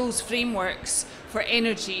that the skills frameworks for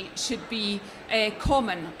energy should be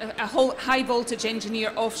common. A whole high voltage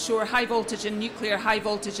engineer offshore, high voltage in nuclear, high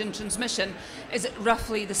voltage in transmission is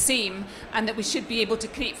roughly the same, and that we should be able to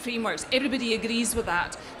create frameworks. Everybody agrees with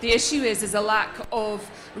that. The issue is a lack of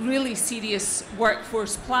really serious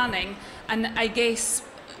workforce planning, and I guess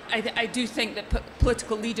I do think that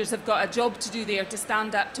political leaders have got a job to do there to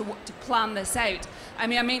stand up to plan this out. I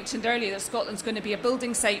mean, I mentioned earlier that Scotland's going to be a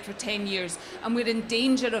building site for 10 years, and we're in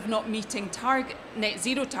danger of not meeting net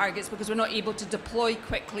zero targets because we're not able to deploy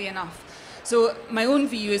quickly enough. So my own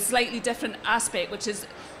view is a slightly different aspect, which is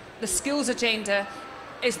the skills agenda.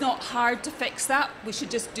 It's not hard to fix that. We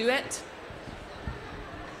should just do it.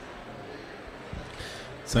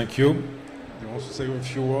 Thank you. You want to say a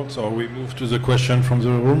few words, or we move to the question from the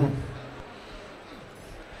room?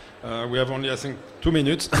 We have only, I think, 2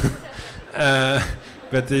 minutes.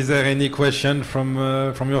 But is there any question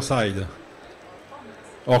from your side?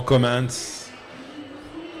 Or comments?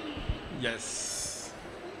 Yes.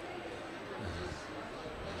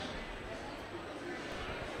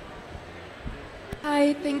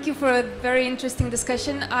 Hi, thank you for a very interesting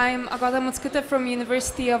discussion. I'm Agata Mutskuta from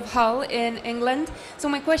University of Hull in England. So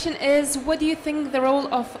my question is, what do you think the role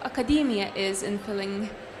of academia is in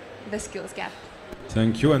filling the skills gap?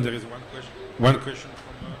 Thank you. And there is one question from...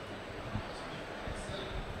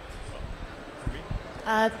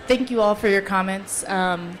 Thank you all for your comments.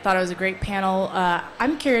 Thought it was a great panel.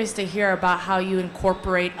 I'm curious to hear about how you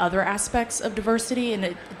incorporate other aspects of diversity in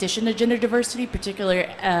addition to gender diversity, particularly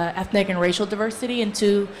ethnic and racial diversity,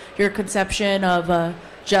 into your conception of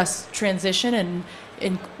just transition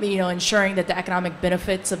and you know, ensuring that the economic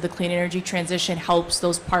benefits of the clean energy transition helps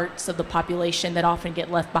those parts of the population that often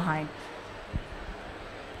get left behind.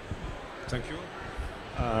 Thank you.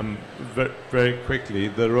 Very quickly,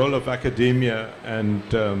 the role of academia and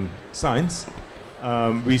science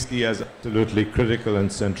we see as absolutely critical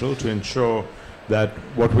and central to ensure that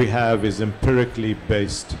what we have is empirically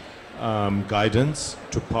based guidance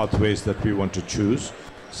to pathways that we want to choose.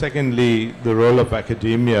 Secondly, the role of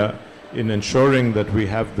academia in ensuring that we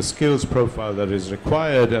have the skills profile that is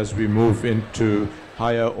required as we move into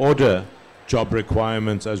higher order job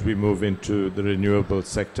requirements, as we move into the renewable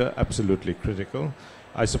sector, absolutely critical.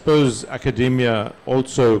 I suppose academia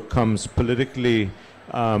also comes politically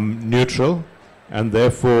neutral, and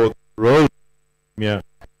therefore the role of academia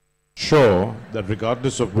ensure that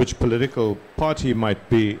regardless of which political party might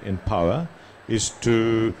be in power, is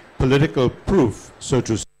to political proof, so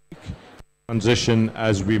to speak, transition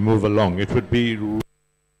as we move along. It would be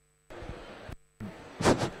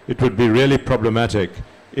really problematic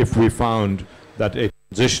if we found that a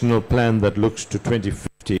transitional plan that looks to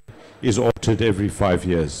 2050 is altered every 5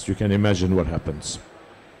 years. You can imagine what happens.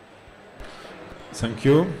 Thank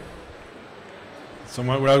you.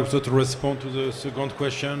 Someone would also to respond to the second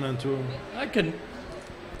question and to... I can.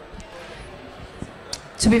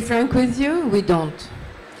 To be frank with you, we don't.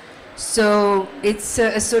 So it's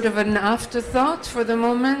a sort of an afterthought for the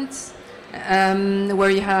moment, where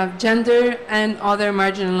you have gender and other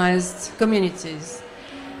marginalized communities.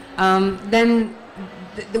 Then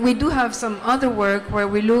we do have some other work where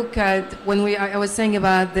we look at, I was saying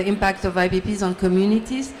about the impact of IPPs on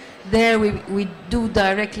communities, there we do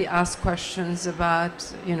directly ask questions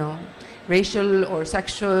about, you know, racial or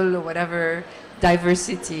sexual or whatever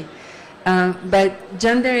diversity. But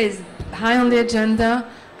gender is high on the agenda,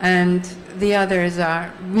 and the others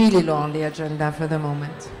are really low on the agenda for the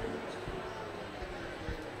moment.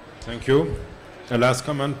 Thank you. A last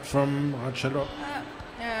comment from Rachel.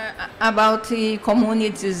 About the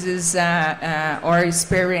communities or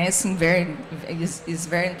experiencing is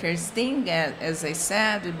very interesting, as I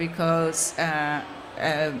said, because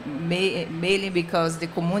mainly because the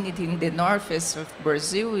community in the northeast of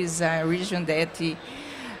Brazil is a region that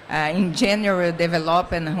in general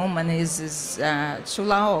development humanism is too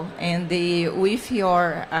low, and with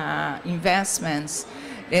your investments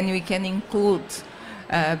then we can include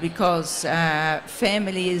because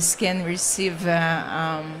families can receive,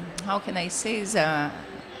 how can I say,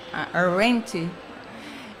 a rent,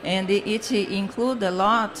 and it includes a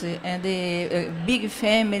lot, and the big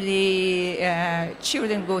family,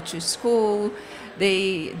 children go to school,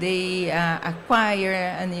 they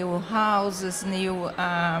acquire new houses, new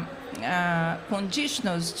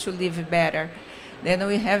conditions to live better. Then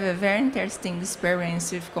we have a very interesting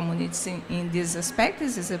experience with communities in these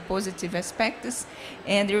aspects, these positive aspects,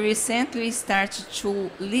 and recently started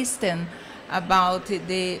to listen about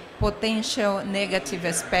the potential negative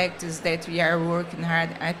aspects that we are working hard.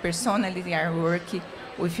 I personally are working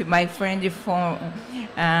with my friend from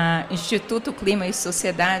Instituto Clima e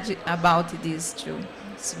Sociedade about this too.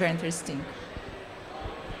 It's very interesting.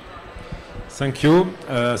 Thank you.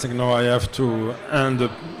 I think now I have to end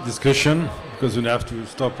the discussion because we have to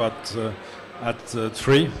stop at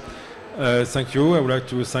 3. Thank you. I would like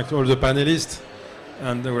to thank all the panelists,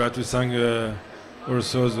 and I would like to thank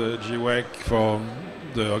also the JETP for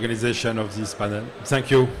the organization of this panel.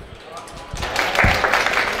 Thank you.